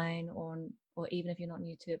human design, or even if you're not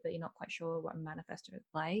new to it but you're not quite sure what a manifestor is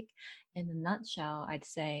like, in a nutshell, I'd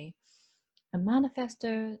say a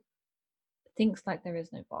manifestor thinks like there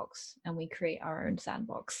is no box, and we create our own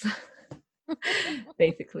sandbox.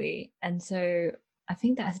 Basically. And so I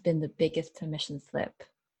think that has been the biggest permission slip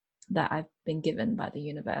that I've been given by the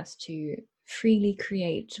universe, to freely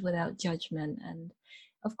create without judgment. And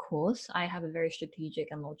of course, I have a very strategic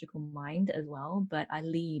and logical mind as well, but I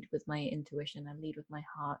lead with my intuition, I lead with my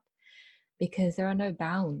heart, because there are no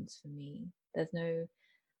bounds for me. There's no,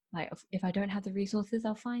 like, if I don't have the resources,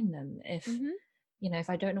 I'll find them. If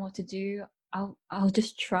I don't know what to do, I'll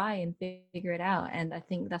just try and figure it out. And I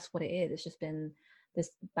think that's what it is. It's just been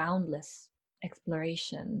this boundless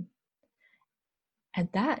exploration, and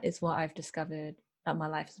that is what I've discovered that my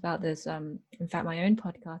life is about. There's in fact, my own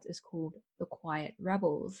podcast is called The Quiet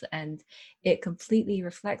Rebels, and it completely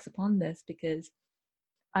reflects upon this, because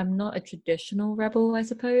I'm not a traditional rebel, I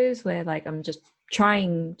suppose, where like I'm just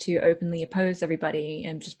trying to openly oppose everybody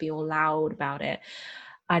and just be all loud about it.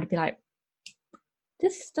 I'd be like,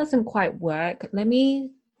 this doesn't quite work. Let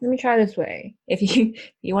me try this way. If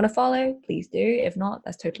you want to follow, please do. If not,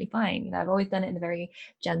 that's totally fine. I've always done it in a very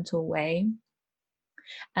gentle way.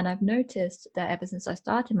 And I've noticed that ever since I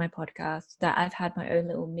started my podcast, that I've had my own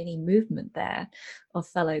little mini movement there of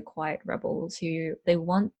fellow quiet rebels who they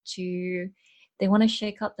want to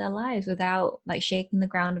shake up their lives without like shaking the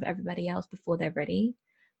ground of everybody else before they're ready.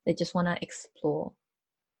 They just want to explore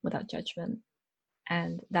without judgment.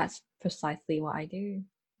 And that's precisely what I do.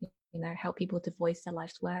 Help people to voice their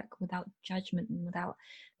life's work without judgment and without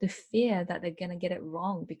the fear that they're going to get it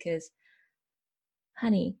wrong. Because,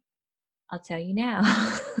 honey, I'll tell you now,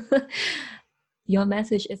 your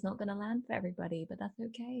message is not going to land for everybody, but that's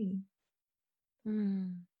okay.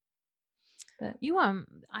 But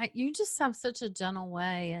you just have such a gentle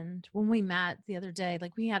way. And when we met the other day,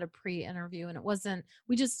 like we had a pre-interview, and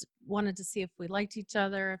we just wanted to see if we liked each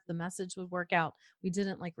other, if the message would work out. We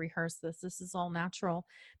didn't like rehearse this. This is all natural.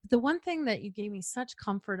 But the one thing that you gave me such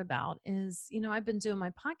comfort about is, I've been doing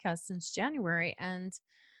my podcast since January, and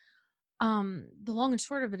the long and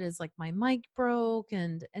short of it is like my mic broke,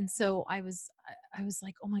 and so I was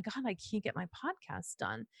like, oh my God, I can't get my podcast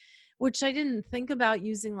done, which I didn't think about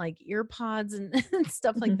using like ear pods and, and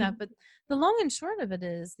stuff like that. But the long and short of it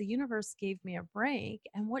is the universe gave me a break.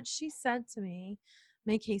 And what she said to me,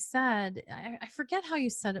 Mai-kee said, I forget how you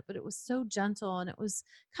said it, but it was so gentle, and it was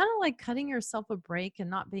kind of like cutting yourself a break and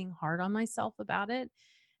not being hard on myself about it.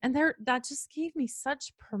 And that just gave me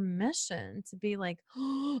such permission to be like,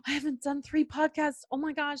 oh, I haven't done 3 podcasts. Oh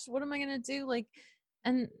my gosh, what am I going to do? Like,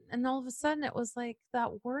 and all of a sudden it was like that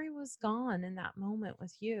worry was gone in that moment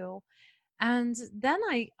with you. And then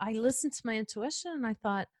I listened to my intuition, and I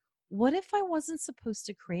thought, what if I wasn't supposed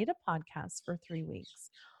to create a podcast for 3 weeks?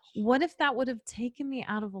 What if that would have taken me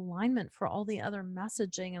out of alignment for all the other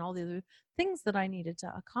messaging and all the other things that I needed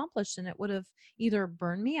to accomplish? And it would have either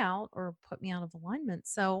burned me out or put me out of alignment.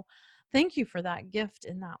 So thank you for that gift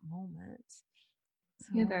in that moment.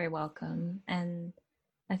 You're very welcome. And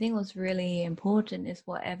I think what's really important is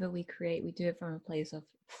whatever we create, we do it from a place of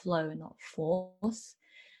flow, not force.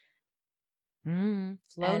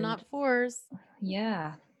 Flow, not force.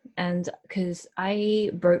 Yeah. And because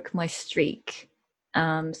I broke my streak.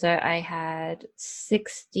 So I had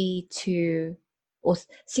 62 or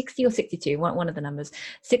 60 or 62, one of the numbers,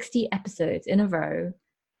 60 episodes in a row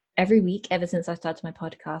every week ever since I started my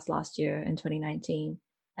podcast last year in 2019.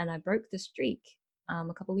 And I broke the streak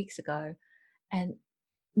a couple of weeks ago. And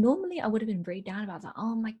normally I would have been very down about that.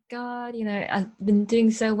 Oh my God, I've been doing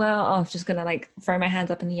so well. Oh, I'm just going to like throw my hands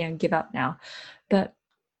up in the air and give up now. But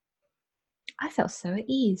I felt so at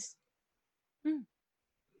ease.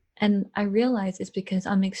 And I realize it's because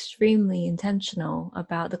I'm extremely intentional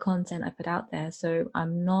about the content I put out there. So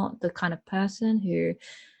I'm not the kind of person who,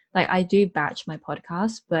 like, I do batch my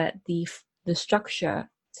podcast, but the structure,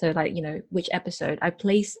 so like, which episode, I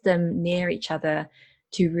place them near each other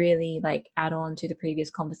to really like add on to the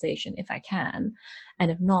previous conversation if I can.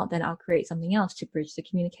 And if not, then I'll create something else to bridge the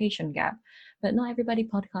communication gap. But not every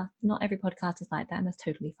podcast is like that, and that's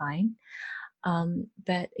totally fine.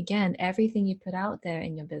 But again, everything you put out there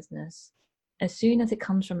in your business, as soon as it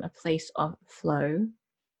comes from a place of flow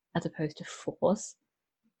as opposed to force,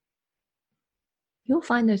 you'll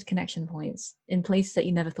find those connection points in places that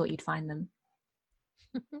you never thought you'd find them.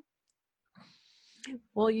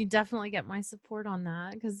 Well, you definitely get my support on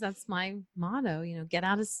that, because that's my motto, get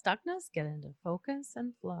out of stuckness, get into focus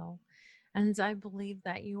and flow. And I believe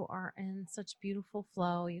that you are in such beautiful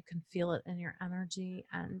flow. You can feel it in your energy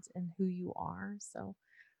and in who you are. So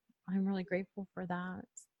I'm really grateful for that.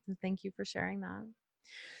 So thank you for sharing that.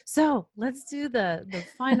 So let's do the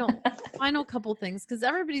final couple things, because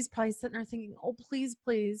everybody's probably sitting there thinking, oh, please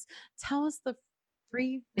tell us the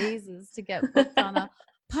 3 phases to get booked on a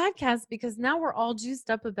podcast, because now we're all juiced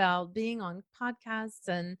up about being on podcasts.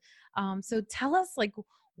 And so tell us like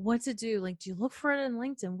what to do. Like, do you look for it in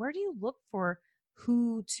LinkedIn? Where do you look for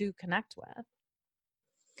who to connect with?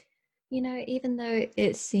 Even though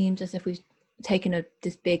it seems as if we've taken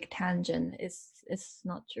this big tangent, it's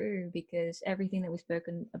not true, because everything that we've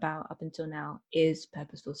spoken about up until now is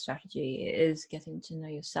purposeful strategy. It is getting to know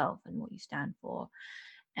yourself and what you stand for,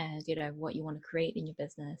 and what you want to create in your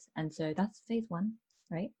business. And so that's phase 1,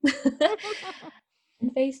 right?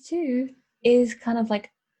 And phase 2 is kind of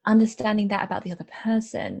like understanding that about the other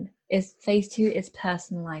person. Phase 2 is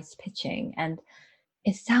personalized pitching. And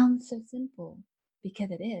it sounds so simple,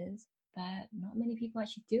 because it is, but not many people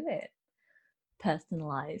actually do it.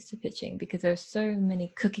 Personalized pitching, because there's so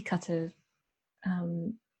many cookie cutter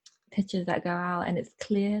pitches that go out, and it's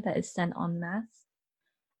clear that it's sent en masse.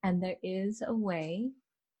 And there is a way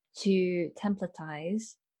to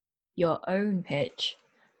templatize your own pitch,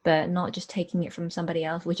 but not just taking it from somebody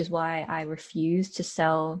else, which is why I refuse to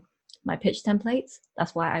sell my pitch templates.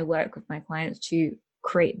 That's why I work with my clients to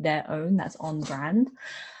create their own that's on brand.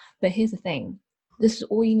 But here's the thing. This is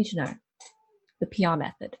all you need to know. The PR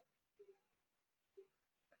method.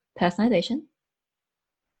 Personalization.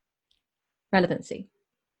 Relevancy.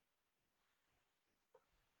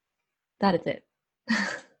 That is it.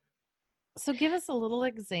 So give us a little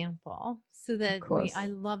example so that I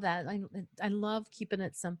love that. I love keeping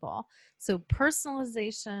it simple. So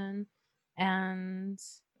personalization and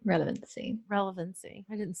relevancy.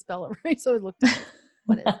 I didn't spell it right, so I looked at it.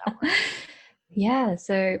 What is that word? Yeah,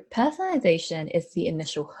 so personalization is the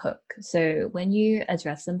initial hook. So when you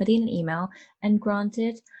address somebody in an email, and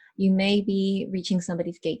granted, you may be reaching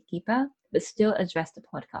somebody's gatekeeper, but still address the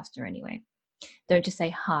podcaster anyway. Don't just say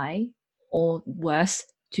hi, or worse,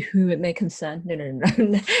 to whom it may concern. No.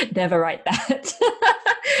 Never write that.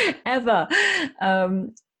 Ever.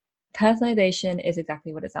 Personalization is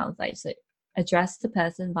exactly what it sounds like. So address the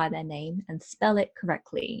person by their name and spell it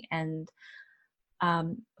correctly. And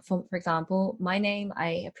for example, my name,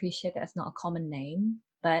 I appreciate that it's not a common name,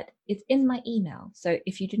 but it's in my email. So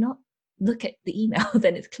if you do not look at the email,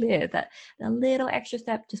 then it's clear that a little extra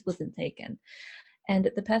step just wasn't taken. And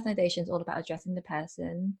the personalization is all about addressing the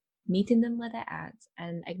person, meeting them where they're at,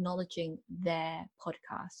 and acknowledging their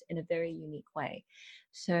podcast in a very unique way.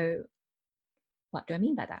 So what do I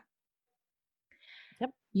mean by that?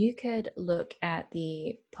 Yep. You could look at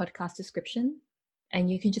the podcast description,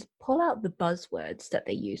 and you can just pull out the buzzwords that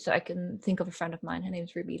they use. So I can think of a friend of mine, her name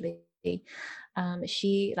is Ruby Lee.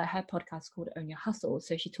 She, like, her podcast is called Own Your Hustle.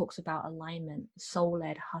 So she talks about alignment,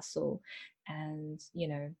 soul-led hustle, and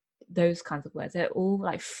those kinds of words. They're all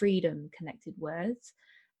like freedom connected words.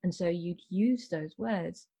 And so you'd use those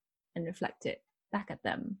words and reflect it back at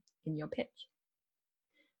them in your pitch,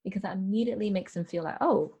 because that immediately makes them feel like,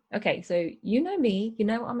 oh, okay, so you know me, you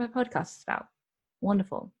know what my podcast is about.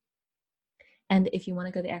 Wonderful. And if you want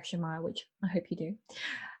to go the extra mile, which I hope you do,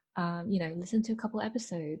 listen to a couple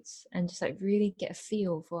episodes and just like really get a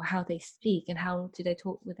feel for how they speak and how do they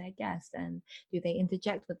talk with their guests, and do they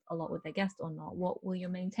interject with a lot with their guests or not? What were your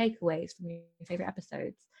main takeaways from your favorite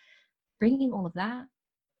episodes? Bringing all of that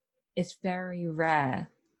is very rare.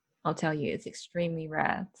 I'll tell you, it's extremely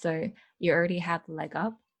rare. So you already have the leg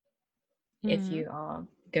up if you are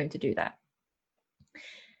going to do that.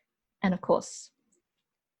 And of course,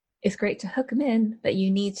 it's great to hook them in, but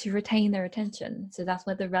you need to retain their attention. So that's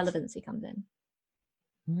where the relevancy comes in.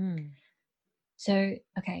 So,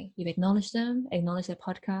 okay, you've acknowledged them, acknowledged their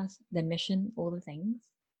podcast, their mission, all the things.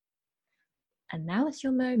 And now it's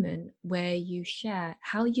your moment where you share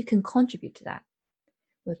how you can contribute to that.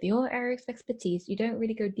 With your areas of expertise, you don't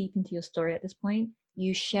really go deep into your story at this point.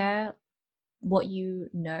 You share what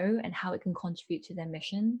you know and how it can contribute to their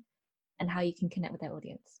mission and how you can connect with their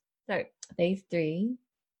audience. So, phase 3.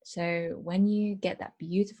 So when you get that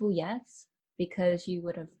beautiful yes, because you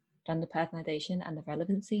would have done the personalization and the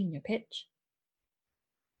relevancy in your pitch,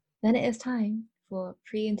 then it is time for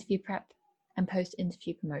pre-interview prep and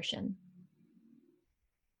post-interview promotion.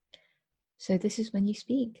 So this is when you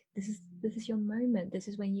speak. This is your moment. This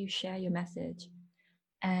is when you share your message.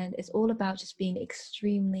 And it's all about just being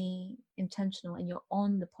extremely intentional, and you're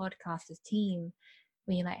on the podcaster's team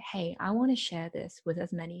when you're like, hey, I want to share this with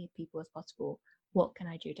as many people as possible. What can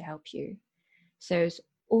I do to help you? So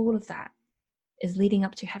all of that is leading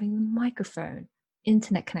up to having the microphone,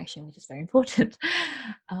 internet connection, which is very important,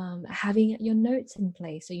 having your notes in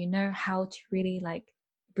place so you know how to really like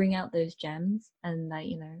bring out those gems and like,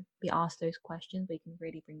 be asked those questions, but you can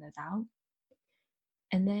really bring those out.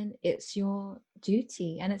 And then it's your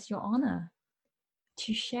duty and it's your honor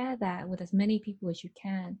to share that with as many people as you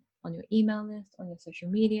can on your email list, on your social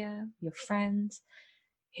media, your friends,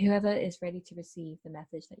 whoever is ready to receive the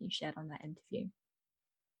message that you shared on that interview.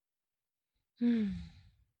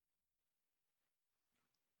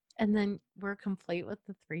 And then we're complete with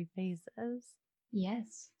the 3 phases.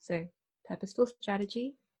 Yes. So purposeful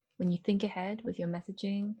strategy, when you think ahead with your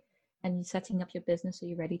messaging and you're setting up your business so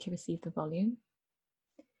you're ready to receive the volume.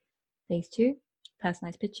 Phase 2,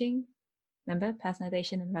 personalized pitching. Remember,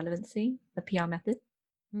 personalization and relevancy, the PR method.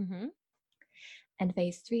 And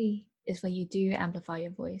phase 3 is where you do amplify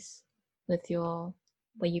your voice with where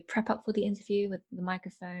you prep up for the interview with the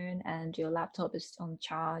microphone and your laptop is on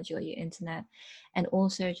charge or your internet, and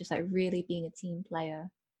also just like really being a team player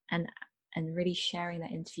and really sharing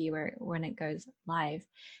that interview when it goes live.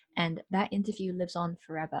 And that interview lives on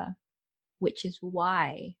forever, which is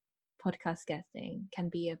why podcast guesting can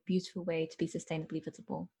be a beautiful way to be sustainably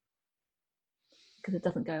visible, because it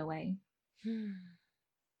doesn't go away.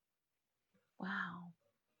 Wow.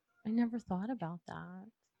 I never thought about that.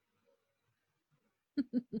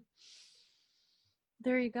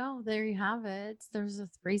 There you go. There you have it. There's a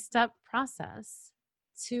 3-step process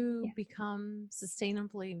to become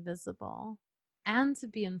sustainably visible and to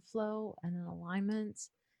be in flow and in alignment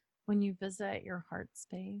when you visit your heart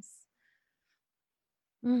space.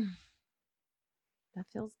 That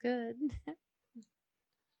feels good.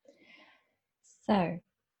 So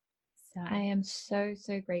I am so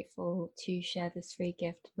grateful to share this free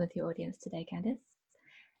gift with your audience today, Candice.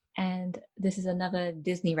 And this is another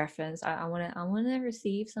Disney reference. I want to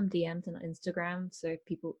receive some DMs on Instagram, so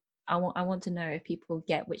people, I want to know if people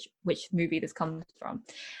get which movie this comes from.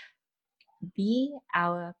 Be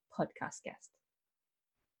our podcast guest.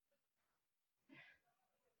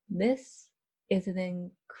 This is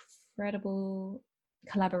an incredible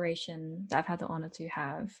collaboration that I've had the honor to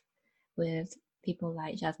have with people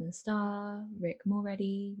like Jasmine Starr, Rick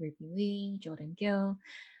Mulready, Ruby Lee, Jordan Gill,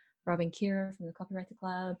 Robin Kira from the Copywriter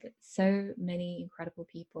Club, so many incredible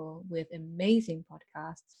people with amazing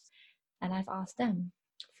podcasts. And I've asked them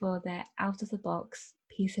for their out-of-the-box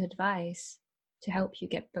piece of advice to help you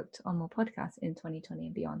get booked on more podcasts in 2020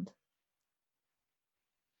 and beyond.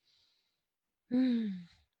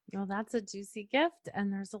 Well, that's a juicy gift,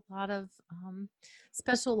 and there's a lot of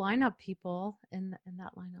special lineup people in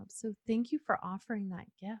that lineup. So thank you for offering that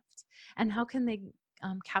gift. And how can they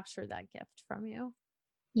capture that gift from you?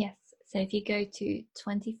 Yes, so if you go to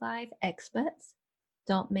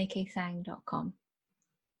 25experts.maikeesang.com.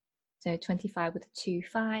 So 25 with a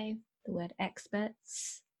 2-5, the word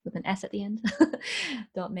experts, with an S at the end,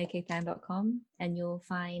 .maikeetang.com, and you'll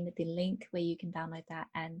find the link where you can download that.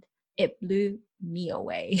 And it blew me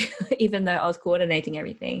away, even though I was coordinating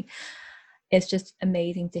everything. It's just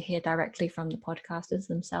amazing to hear directly from the podcasters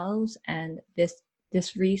themselves. And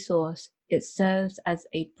this resource, it serves as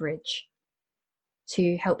a bridge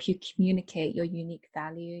to help you communicate your unique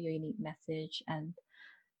value, your unique message, and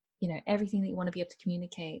everything that you want to be able to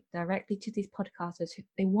communicate directly to these podcasters who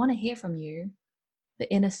they want to hear from you, but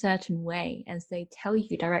in a certain way, as they tell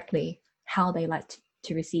you directly how they like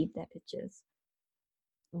to receive their pitches.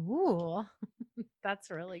 Ooh, that's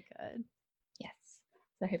really good. Yes.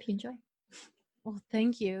 So I hope you enjoy. Well,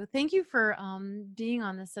 thank you. Thank you for being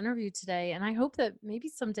on this interview today. And I hope that maybe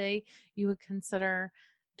someday you would consider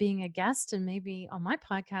being a guest and maybe on my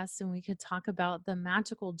podcast and we could talk about the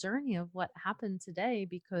magical journey of what happened today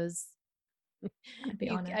because I'd be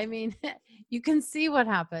honored. I mean, you can see what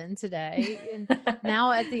happened today. And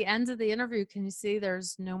now at the end of the interview, can you see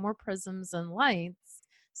there's no more prisms and lights?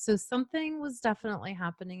 So something was definitely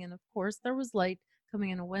happening. And of course, there was light coming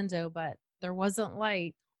in a window, but there wasn't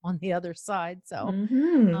light on the other side. So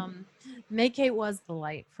Mai-kee was the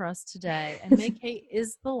light for us today. And Mai-kee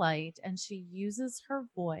is the light, and she uses her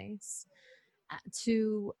voice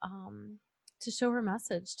to show her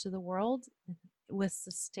message to the world with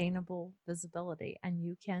sustainable visibility, and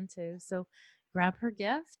you can too. So grab her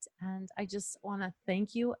gift, and I just want to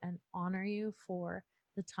thank you and honor you for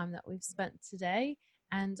the time that we've spent today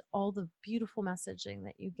and all the beautiful messaging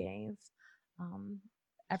that you gave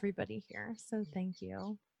everybody here. So thank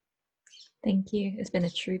you. Thank you. It's been a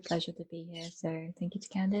true pleasure to be here. So thank you to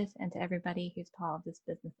Candace and to everybody who's part of this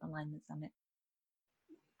Business Alignment Summit.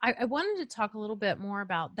 I wanted to talk a little bit more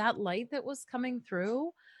about that light that was coming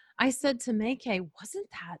through. I said to Mai-kee, wasn't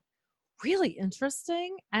that really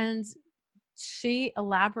interesting? And she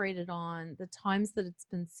elaborated on the times that it's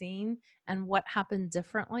been seen and what happened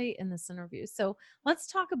differently in this interview. So let's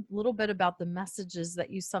talk a little bit about the messages that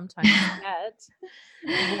you sometimes get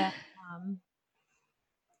when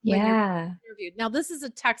you're interviewed. Now, this is a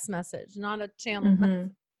text message, not a channel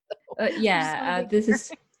message. So this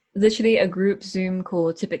is literally a group Zoom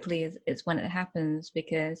call. Typically is when it happens,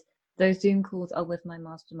 because those Zoom calls are with my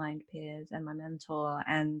mastermind peers and my mentor.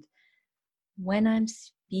 And when I'm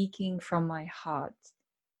speaking from my heart,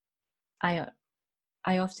 I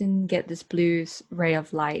often get this blue ray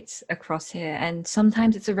of light across here, and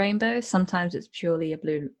sometimes it's a rainbow, sometimes it's purely a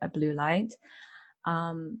blue light.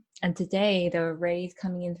 And today there were rays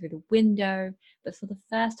coming in through the window, but for the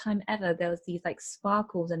first time ever, there was these like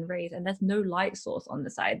sparkles and rays, and there's no light source on the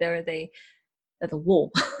side. There's a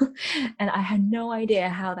wall, and I had no idea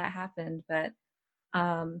how that happened. But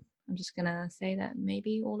I'm just gonna say that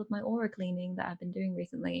maybe all of my aura cleaning that I've been doing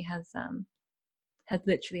recently has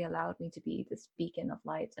literally allowed me to be this beacon of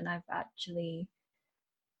light. And I've actually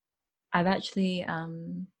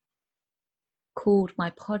called my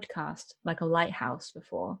podcast like a lighthouse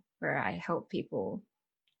before, where I help people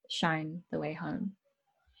shine the way home,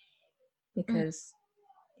 because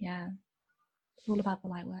it's all about the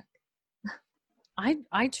light work.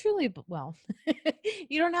 I truly, well,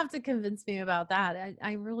 you don't have to convince me about that.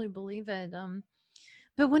 I really believe it.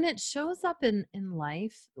 But when it shows up in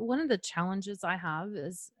life, one of the challenges I have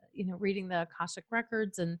is, reading the Akashic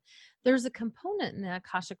records, and there's a component in the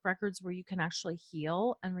Akashic records where you can actually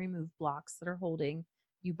heal and remove blocks that are holding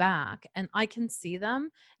you back. And I can see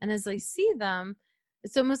them. And as I see them,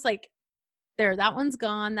 it's almost like there, that one's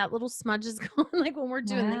gone. That little smudge is gone. Like when we're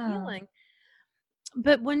doing the healing.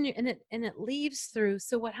 But when you, and it leaves through.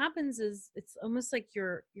 So what happens is it's almost like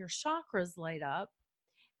your chakras light up.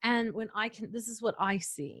 And when this is what I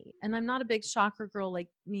see. And I'm not a big chakra girl, like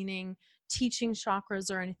meaning teaching chakras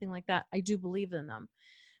or anything like that. I do believe in them.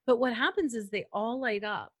 But what happens is they all light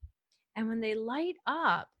up. And when they light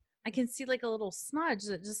up, I can see like a little smudge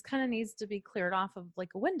that just kind of needs to be cleared off of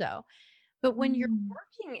like a window. But when you're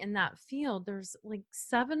working in that field, there's like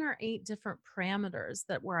 7 or 8 different parameters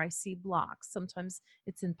where I see blocks. Sometimes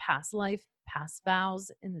it's in past life, past vows,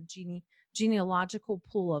 in the genealogical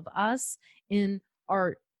pool of us, in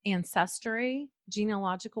our ancestry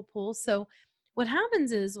genealogical pool. So what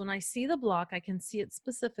happens is when I see the block, I can see it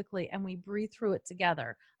specifically, and we breathe through it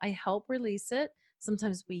together. I help release it.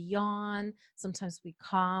 Sometimes we yawn, sometimes we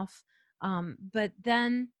cough, but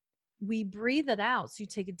then we breathe it out. So you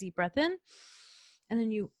take a deep breath in, and then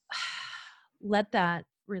you let that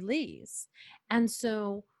release. And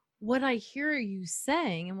so what I hear you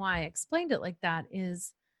saying, and why I explained it like that,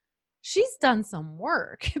 is she's done some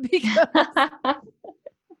work because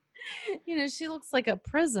she looks like a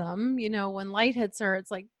prism. When light hits her,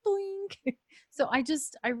 it's like blink. So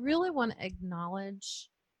I really want to acknowledge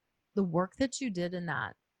the work that you did in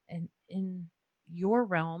that and in your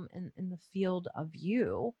realm and in the field of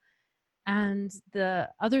you. And the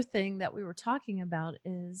other thing that we were talking about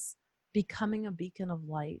is becoming a beacon of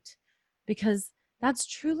light, because that's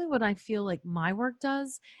truly what I feel like my work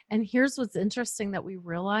does. And here's what's interesting that we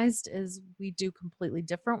realized is we do completely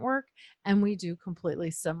different work and we do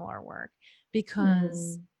completely similar work,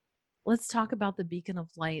 because Mm. let's talk about the beacon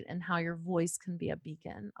of light and how your voice can be a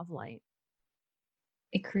beacon of light.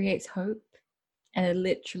 It creates hope, and it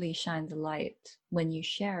literally shines a light when you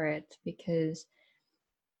share it, because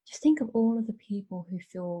just think of all of the people who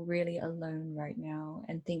feel really alone right now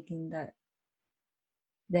and thinking that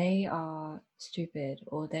they are stupid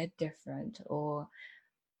or they're different, or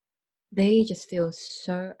they just feel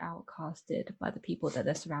so outcasted by the people that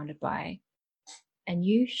they're surrounded by. And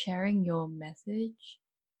you sharing your message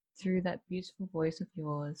through that beautiful voice of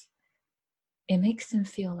yours, it makes them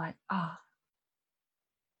feel like,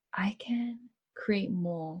 I can create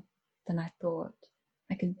more than I thought.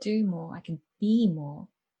 I can do more. I can be more.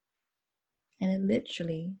 And it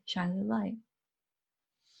literally shines a light.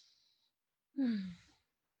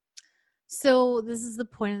 So this is the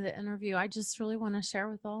point of the interview. I just really want to share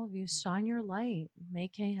with all of you, shine your light.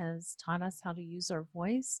 Mai-kee has taught us how to use our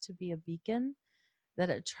voice to be a beacon that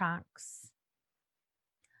attracts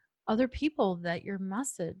other people that your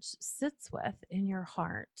message sits with in your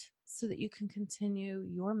heart, so that you can continue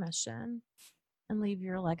your mission and leave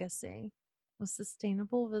your legacy with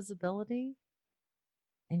sustainable visibility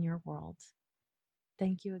in your world.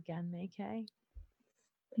 Thank you again, Mai-kee.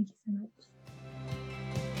 Thank you so much.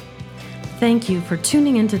 Thank you for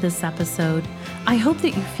tuning into this episode. I hope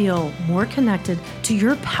that you feel more connected to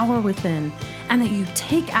your power within and that you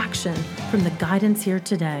take action from the guidance here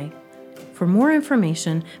today. For more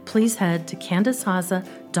information, please head to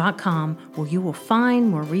CandiceHaza.com, where you will find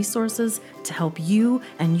more resources to help you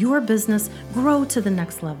and your business grow to the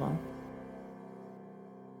next level.